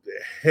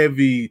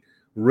heavy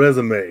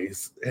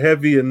resumes,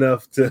 heavy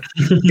enough to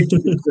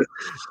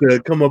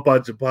come up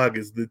out your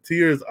pockets. The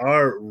tiers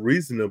are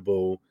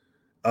reasonable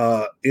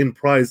in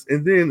price.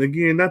 And then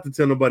again, not to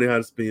tell nobody how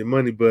to spend your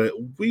money, but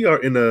we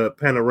are in a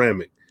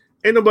panoramic.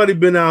 Ain't nobody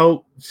been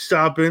out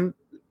shopping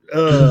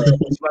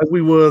like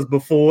we was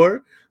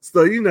before.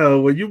 So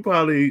when you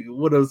probably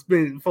would have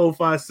spent $4, $5, $6,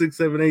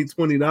 $7, $8,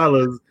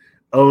 $20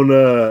 on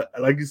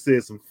like you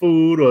said, some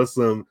food or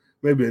some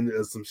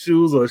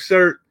shoes or a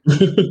shirt.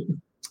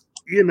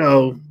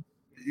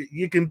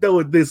 You can throw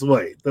it this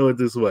way.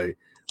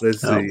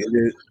 Let's see.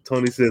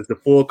 Tony says the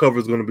foil cover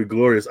is going to be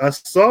glorious. I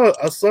saw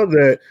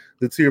that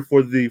the tier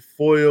for the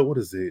foil. What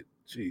is it?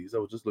 Jeez, I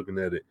was just looking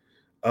at it.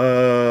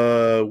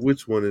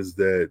 Which one is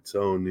that,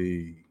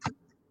 Tony?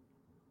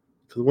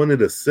 Because one of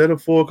the set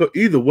of foil covers.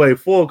 Either way,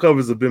 foil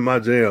covers have been my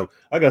jam.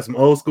 I got some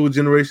old school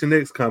Generation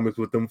X comics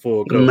with them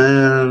foil covers.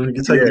 Man,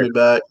 you're taking me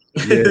back.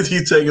 Yes.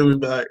 You're taking me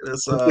back.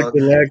 That's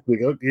Galactic.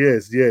 Oh,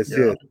 yes.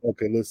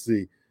 Okay, let's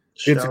see.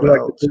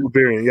 Intergalactic full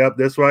variant. Yep,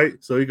 that's right.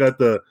 So you got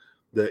the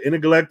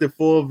intergalactic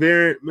full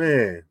variant.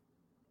 Man,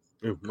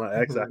 my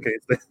accent, I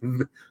can't say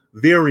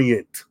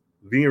variant.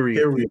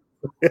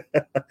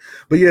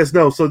 But yes,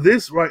 no. So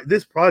this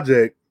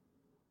project,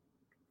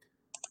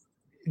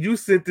 you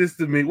sent this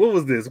to me. What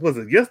was this? Was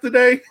it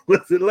yesterday?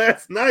 Was it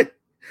last night?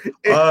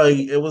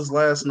 It was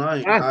last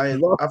night. I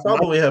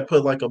probably had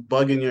put like a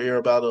bug in your ear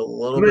about it a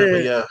little bit,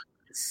 but yeah.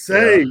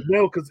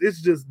 Because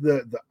it's just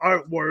the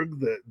artwork,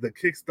 the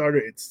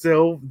Kickstarter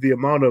itself, the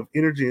amount of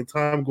energy and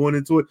time going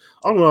into it.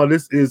 All in all,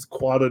 this is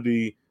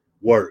quality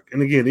work.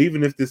 And again,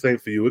 even if this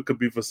ain't for you, it could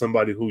be for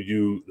somebody who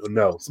you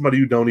know, somebody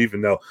you don't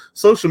even know.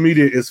 Social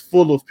media is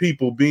full of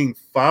people being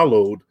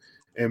followed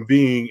and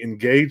being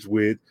engaged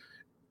with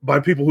by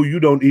people who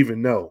you don't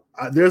even know.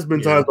 There's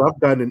been times where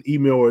I've gotten an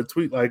email or a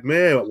tweet like,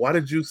 man, why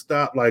did you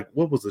stop? Like,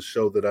 what was the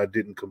show that I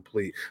didn't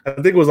complete? I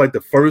think it was like the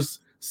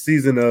first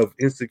season of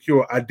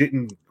Insecure. I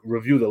didn't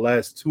review the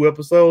last 2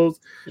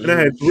 episodes, and I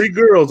had 3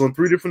 girls on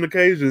 3 different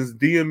occasions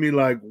DM me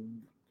like,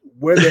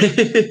 what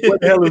the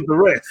hell is the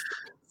rest?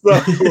 So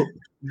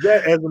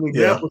that, as an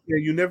example,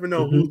 you never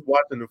know who's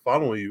watching and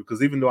following you,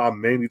 because even though I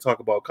mainly talk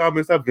about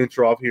comics, I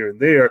venture off here and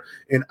there,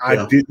 and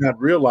I did not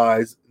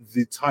realize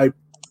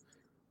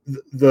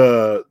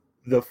the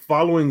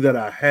following that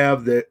I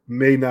have that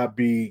may not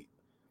be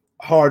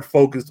hard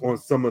focused on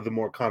some of the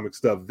more comic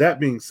stuff. That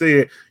being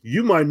said,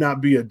 you might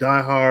not be a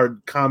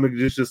diehard comic,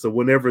 just a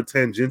whenever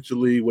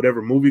tangentially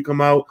whatever movie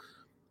come out.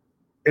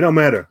 It don't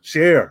matter.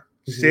 Share,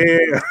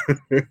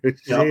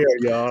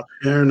 y'all.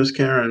 Karen is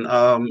Karen.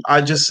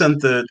 I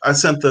sent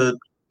the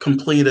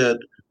completed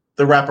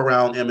the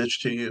wraparound image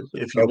to you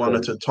if you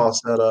wanted to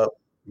toss that up.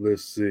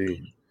 Let's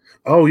see.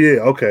 Oh yeah,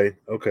 okay.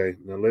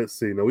 Now let's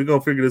see. Now we're gonna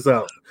figure this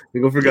out.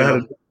 We're gonna figure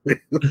out how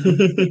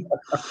to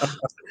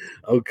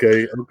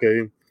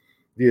Okay.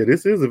 Yeah,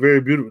 this is a very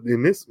beautiful.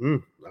 And this,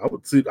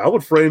 I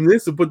would frame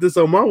this and put this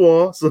on my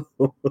wall. So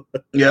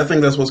yeah, I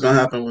think that's what's gonna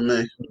happen with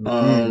me.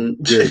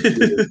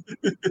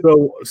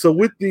 So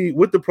with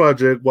the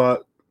project,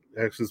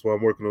 actually, that's why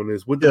I'm working on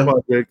this with the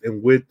project,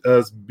 and with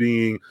us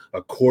being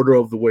a quarter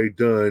of the way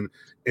done,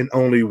 and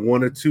only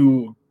 1 or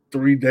 2,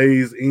 3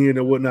 days in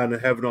and whatnot,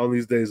 and having all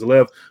these days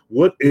left.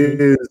 What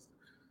is?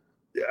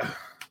 I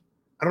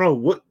don't know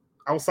what.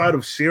 Outside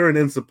of sharing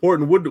and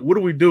supporting, what do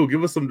we do?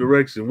 Give us some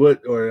direction.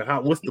 What's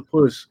the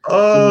push?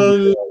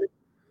 I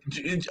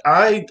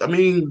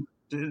mean,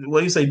 what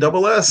do you say?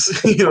 Double S,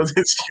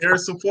 share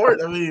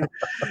support. I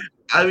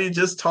mean,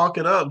 just talk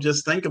it up.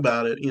 Just think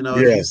about it. If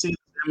you see this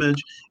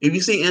image, if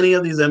you see any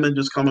of these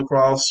images come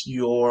across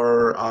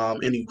your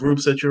any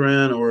groups that you're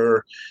in,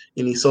 or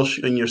in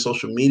your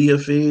social media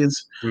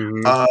feeds,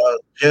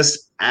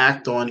 just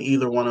act on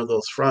either one of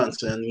those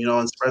fronts, and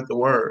and spread the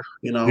word.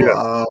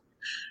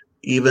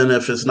 Even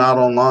if it's not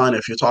online,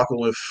 if you're talking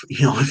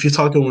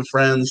with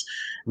friends,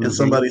 and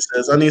somebody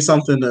says, I need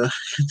something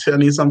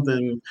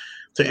to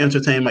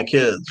entertain my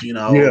kids,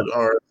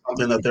 or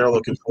something that they're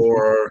looking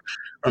for,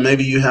 or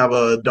maybe you have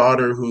a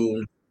daughter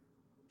who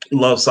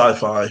loves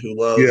sci-fi, who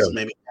loves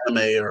maybe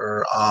anime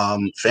or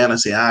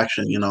fantasy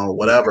action,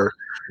 whatever.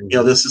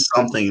 This is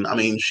something. I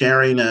mean,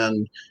 sharing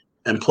and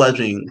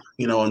pledging,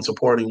 and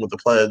supporting with the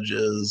pledge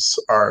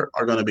are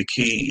going to be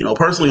key.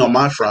 Personally on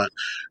my front.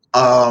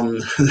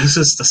 This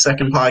is the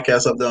second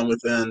podcast I've done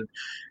within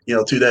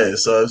 2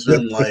 days, so it's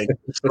been like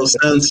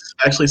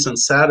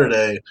since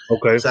Saturday.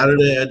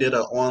 Saturday I did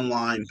an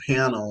online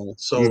panel,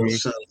 so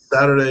since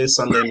Saturday,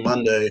 Sunday,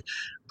 Monday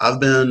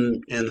I've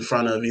been in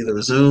front of either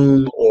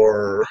Zoom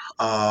or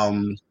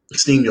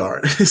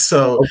StreamYard.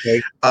 So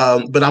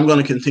but I'm going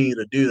to continue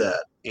to do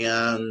that,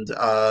 and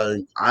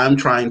I'm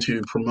trying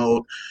to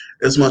promote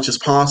as much as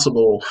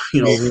possible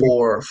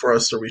for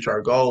us to reach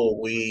our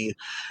goal.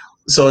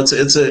 So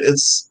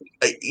it's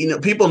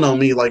people know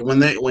me, like when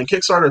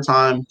Kickstarter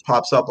time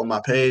pops up on my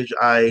page,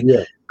 I'm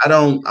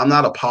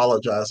not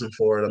apologizing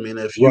for it. I mean,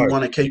 if you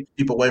want to keep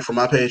people away from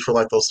my page for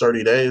like those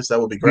 30 days,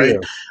 that would be great,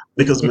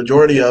 because the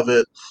majority of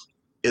it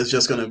is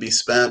just going to be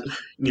spent,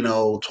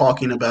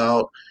 talking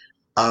about,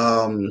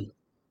 the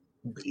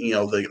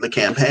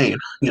campaign.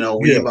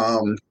 We've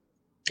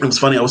it was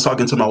funny. I was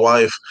talking to my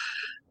wife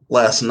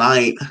last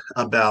night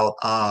about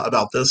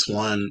this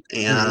one,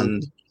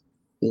 and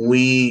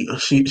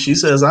she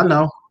says, "I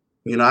know,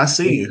 I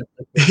see you.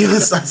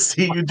 Yes, I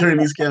see you during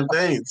these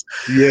campaigns."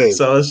 Yeah.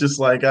 So it's just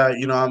like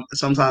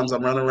sometimes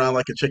I'm running around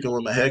like a chicken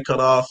with my head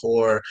cut off,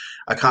 or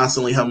I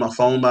constantly have my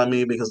phone by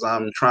me because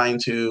I'm trying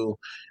to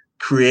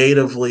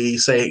creatively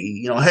say,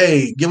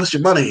 hey, give us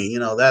your money,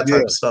 that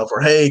type of stuff,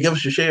 or hey, give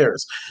us your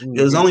shares.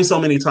 There's only so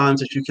many times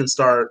that you can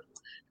start,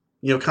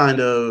 kind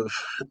of,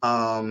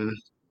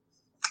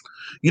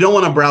 you don't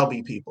want to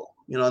browbeat people,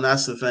 and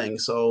that's the thing.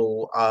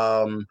 So,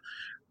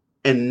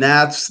 and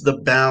that's the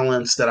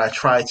balance that I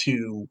try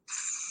to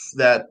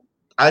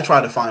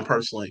find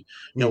personally,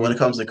 when it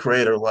comes to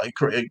creator, like,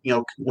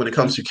 when it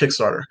comes to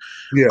Kickstarter.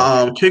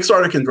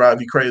 Kickstarter can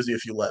drive you crazy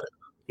if you let it.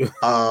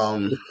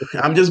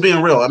 I'm just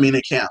being real. I mean,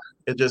 it can.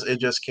 It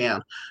just can,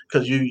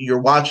 because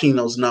you're watching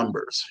those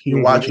numbers.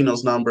 You're watching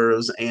those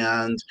numbers,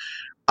 and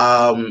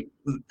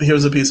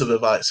here's a piece of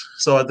advice.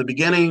 So at the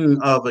beginning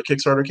of a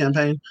Kickstarter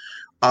campaign,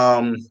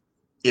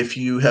 if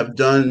you have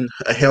done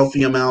a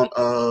healthy amount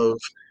of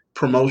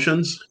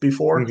promotions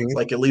before,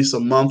 like at least a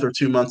month or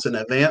 2 months in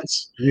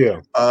advance,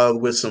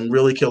 with some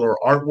really killer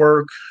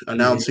artwork,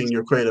 announcing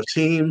your creative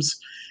teams,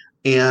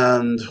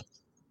 and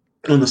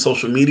on the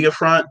social media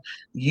front,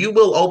 you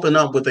can open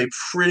up with a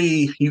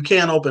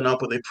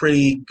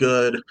pretty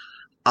good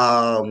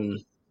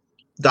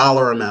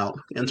dollar amount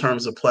in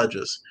terms of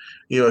pledges,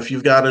 if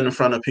you've got it in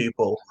front of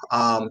people.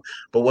 But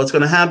what's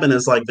going to happen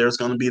is, like, there's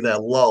going to be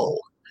that lull,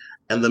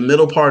 and the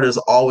middle part is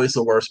always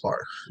the worst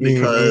part,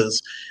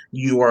 because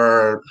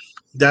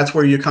that's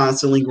where you're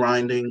constantly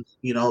grinding,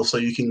 so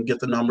you can get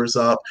the numbers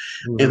up.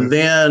 And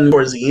then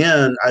towards the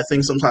end, I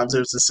think sometimes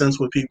there's a sense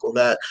with people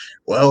that,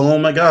 well, oh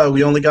my God,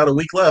 we only got a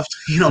week left,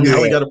 now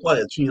we got to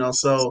pledge,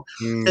 so,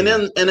 and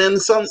then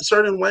some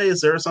certain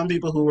ways, there are some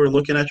people who are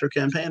looking at your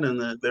campaign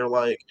and they're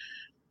like,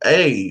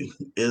 hey,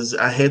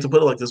 I hate to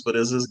put it like this, but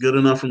is this good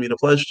enough for me to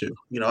pledge to?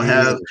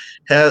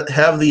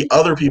 Have the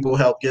other people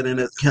help get in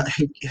it?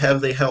 Have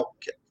they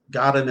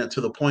gotten it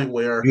to the point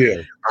where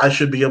I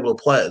should be able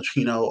to pledge,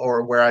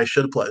 or where I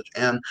should pledge?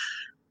 And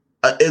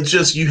it's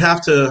just, you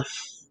have to.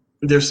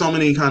 There's so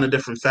many kind of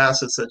different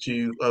facets of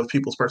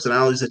people's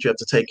personalities that you have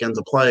to take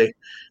into play,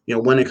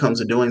 when it comes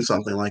to doing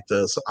something like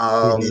this.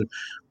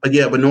 But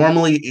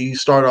normally you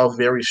start off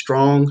very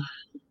strong.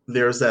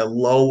 There's that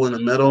low in the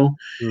middle,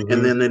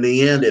 and then in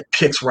the end, it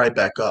picks right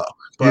back up.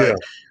 But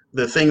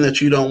the thing that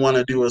you don't want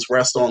to do is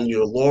rest on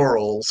your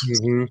laurels,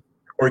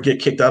 or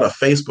get kicked out of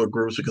Facebook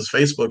groups, because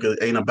Facebook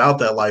ain't about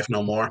that life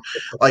no more.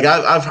 Like,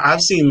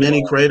 I've seen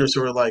many creators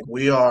who are like,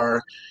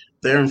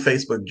 they're in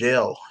Facebook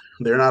jail.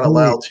 They're not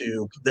allowed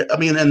to.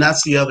 And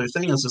that's the other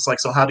thing, is it's like,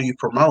 so how do you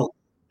promote?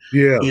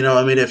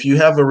 If you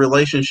have a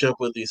relationship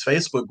with these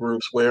Facebook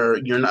groups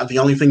where the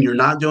only thing you're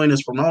not doing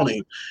is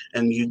promoting,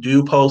 and you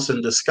do post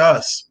and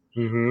discuss,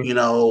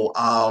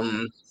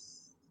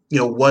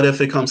 what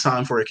if it comes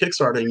time for a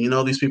Kickstarter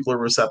and these people are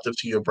receptive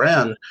to your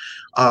brand?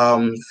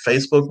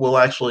 Facebook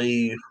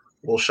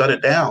will shut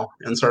it down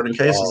in certain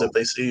cases if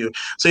they see you.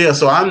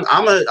 So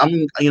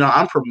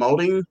I'm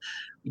promoting,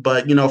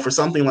 but for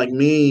something like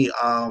me,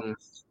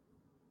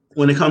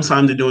 when it comes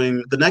time to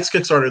doing the next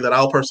Kickstarter that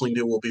I'll personally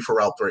do will be for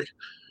Route 3.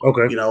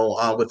 Okay.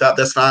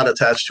 That's not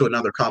attached to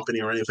another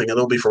company or anything.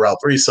 It'll be for Route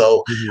 3.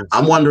 So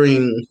I'm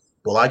wondering,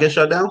 will I get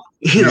shut down?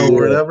 Or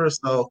whatever.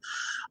 So,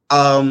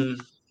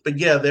 but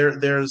yeah,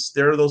 there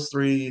are those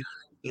three.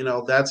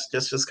 That's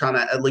just kind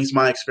of at least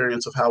my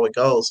experience of how it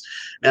goes.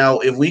 Now,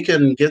 if we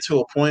can get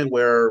to a point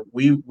where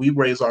we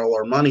raise all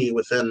our money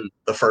within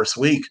the first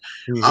week,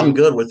 I'm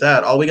good with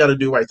that. All we got to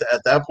do at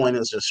that point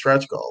is just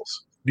stretch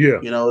goals.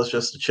 It's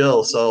just to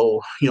chill.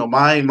 So,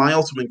 my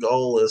ultimate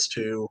goal is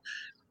to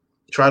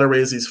try to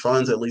raise these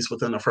funds at least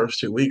within the first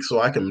 2 weeks, so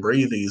I can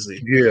breathe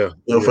easy.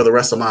 For the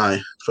rest of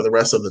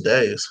the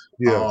days.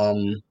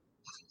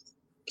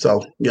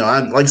 So,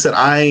 like I said,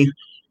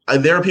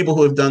 there are people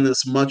who have done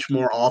this much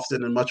more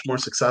often and much more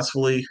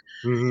successfully,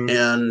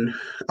 and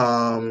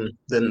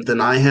than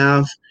I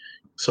have.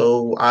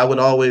 So I would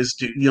always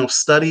do,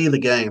 study the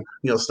game,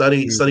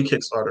 study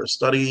Kickstarter,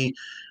 study,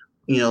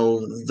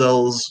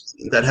 those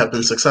that have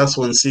been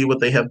successful and see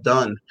what they have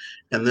done.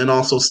 And then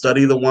also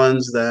study the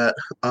ones that,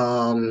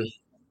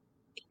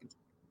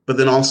 but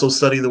then also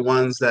study the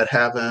ones that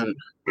haven't,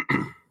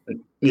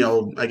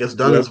 I guess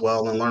done as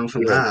well, and learn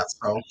from that.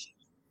 So.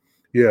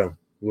 Yeah.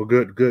 Well,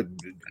 good.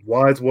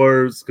 Wise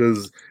words,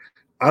 because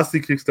I see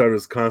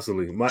Kickstarters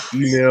constantly. My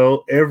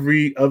email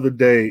every other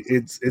day,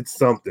 it's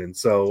something.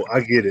 So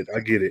I get it.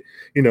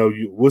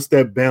 What's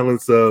that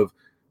balance of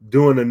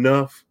doing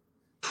enough,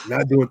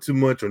 not doing too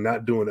much, or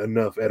not doing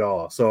enough at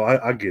all? So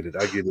I get it.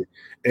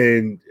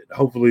 And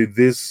hopefully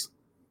this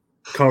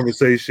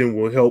conversation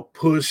will help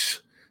push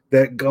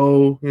that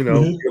goal, a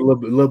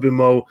little bit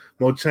more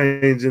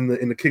change in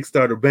the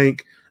Kickstarter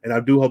bank. And I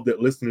do hope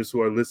that listeners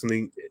who are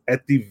listening,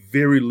 at the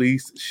very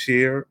least,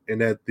 share,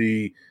 and at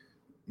the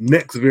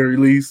next very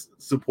least,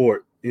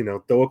 support.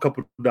 Throw a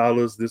couple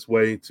dollars this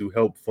way to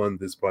help fund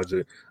this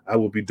project. I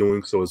will be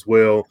doing so as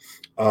well.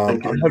 I'm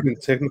having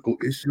technical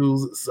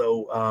issues,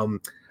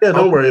 so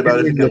don't worry about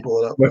it if you can't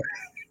pull it up.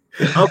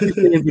 I'll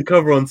continue to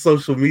cover on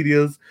social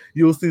medias.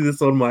 You'll see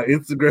this on my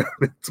Instagram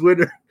and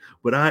Twitter,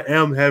 but I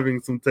am having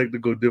some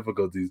technical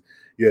difficulties.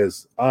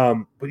 Yes.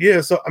 But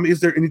yeah, so is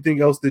there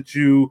anything else that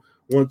you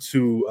want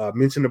to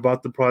mention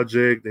about the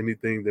project?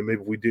 Anything that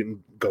maybe we didn't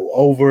go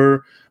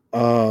over?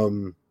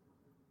 To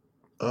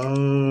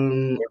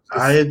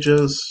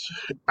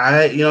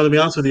be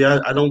honest with you,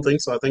 I don't think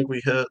so. I think we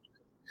hit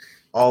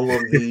all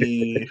of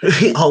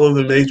the all of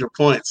the major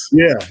points.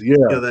 Yeah,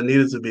 that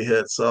needed to be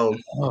hit. So,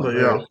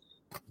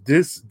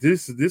 This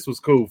was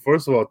cool.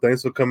 First of all,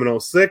 thanks for coming on.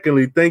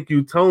 Secondly, thank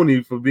you,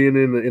 Tony, for being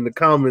in the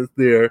comments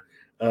there,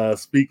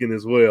 speaking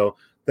as well.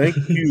 Thank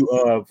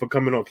you for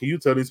coming on. Can you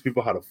tell these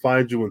people how to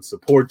find you and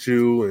support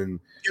you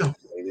and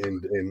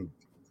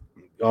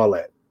all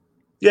that?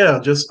 Yeah,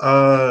 just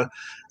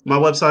my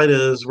website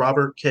is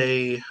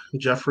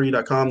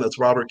robertkjeffrey.com. That's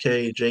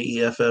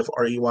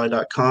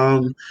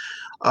robertkjeffrey.com.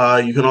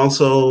 You can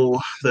also,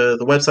 the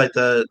website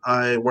that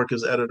I work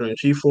as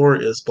editor-in-chief for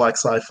is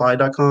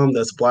blacksci-fi.com.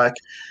 That's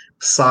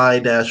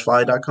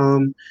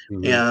blacksci-fi.com.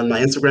 Mm-hmm. And my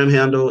Instagram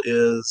handle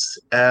is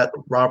at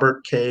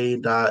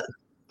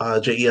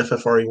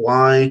robertk.jeffrey.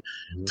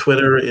 Mm-hmm.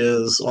 Twitter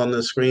is on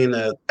the screen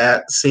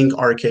at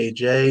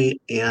synkrkj.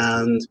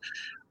 And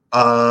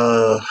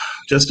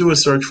just do a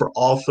search for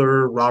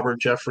author Robert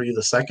Jeffrey II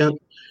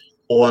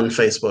on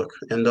Facebook.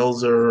 And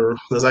those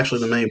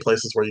actually the main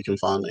places where you can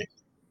find me.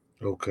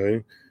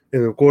 Okay.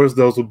 And of course,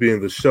 those will be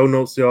in the show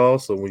notes, y'all.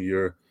 So when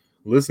you're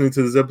listening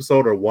to this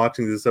episode or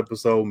watching this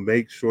episode,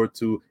 make sure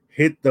to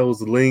hit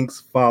those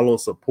links, follow,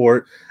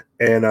 support,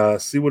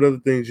 and see what other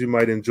things you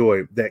might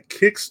enjoy. That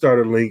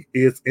Kickstarter link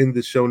is in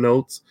the show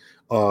notes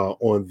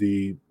on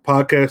the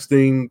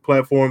podcasting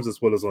platforms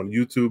as well as on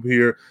YouTube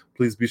here.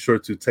 Please be sure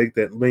to take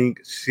that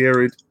link,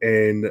 share it,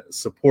 and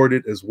support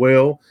it as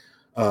well.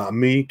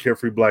 Me,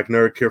 Carefree Black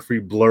Nerd, Carefree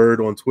Blurred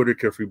on Twitter,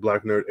 Carefree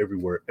Black Nerd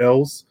everywhere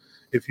else.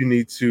 If you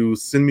need to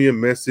send me a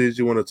message,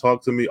 you want to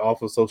talk to me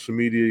off of social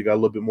media, you got a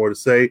little bit more to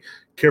say,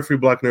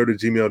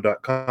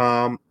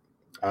 carefreeblacknerd@gmail.com.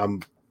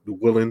 I'm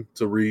willing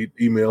to read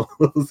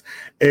emails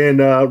and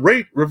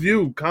rate,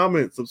 review,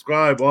 comment,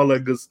 subscribe, all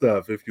that good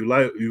stuff. If you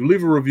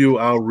leave a review,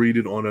 I'll read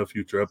it on a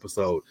future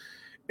episode.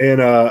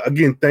 And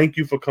again, thank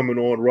you for coming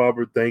on,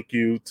 Robert. Thank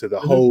you to the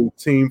whole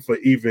team for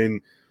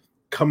even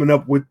coming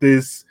up with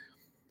this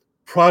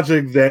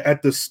project that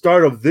at the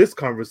start of this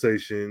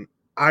conversation,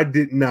 I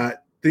did not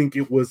think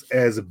it was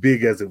as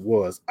big as it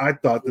was. I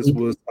thought this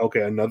was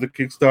another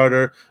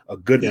Kickstarter, a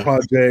good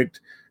project,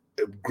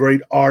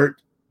 great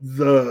art.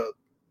 The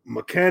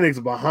mechanics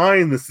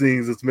behind the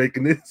scenes is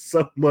making it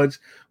so much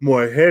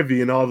more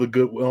heavy in all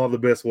the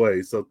best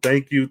ways. So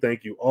thank you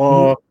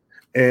all.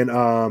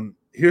 And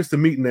here's to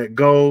meeting that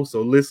goal.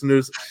 So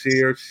listeners,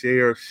 share,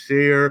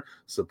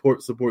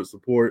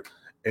 support.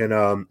 And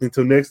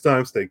until next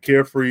time, stay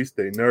carefree,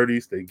 stay nerdy,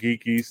 stay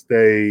geeky,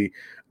 stay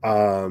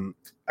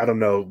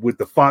with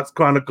the Fox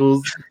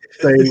Chronicles,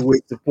 stay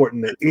with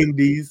supporting the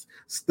indies,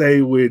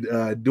 stay with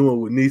doing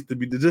what needs to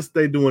be, just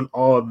stay doing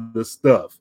all the stuff.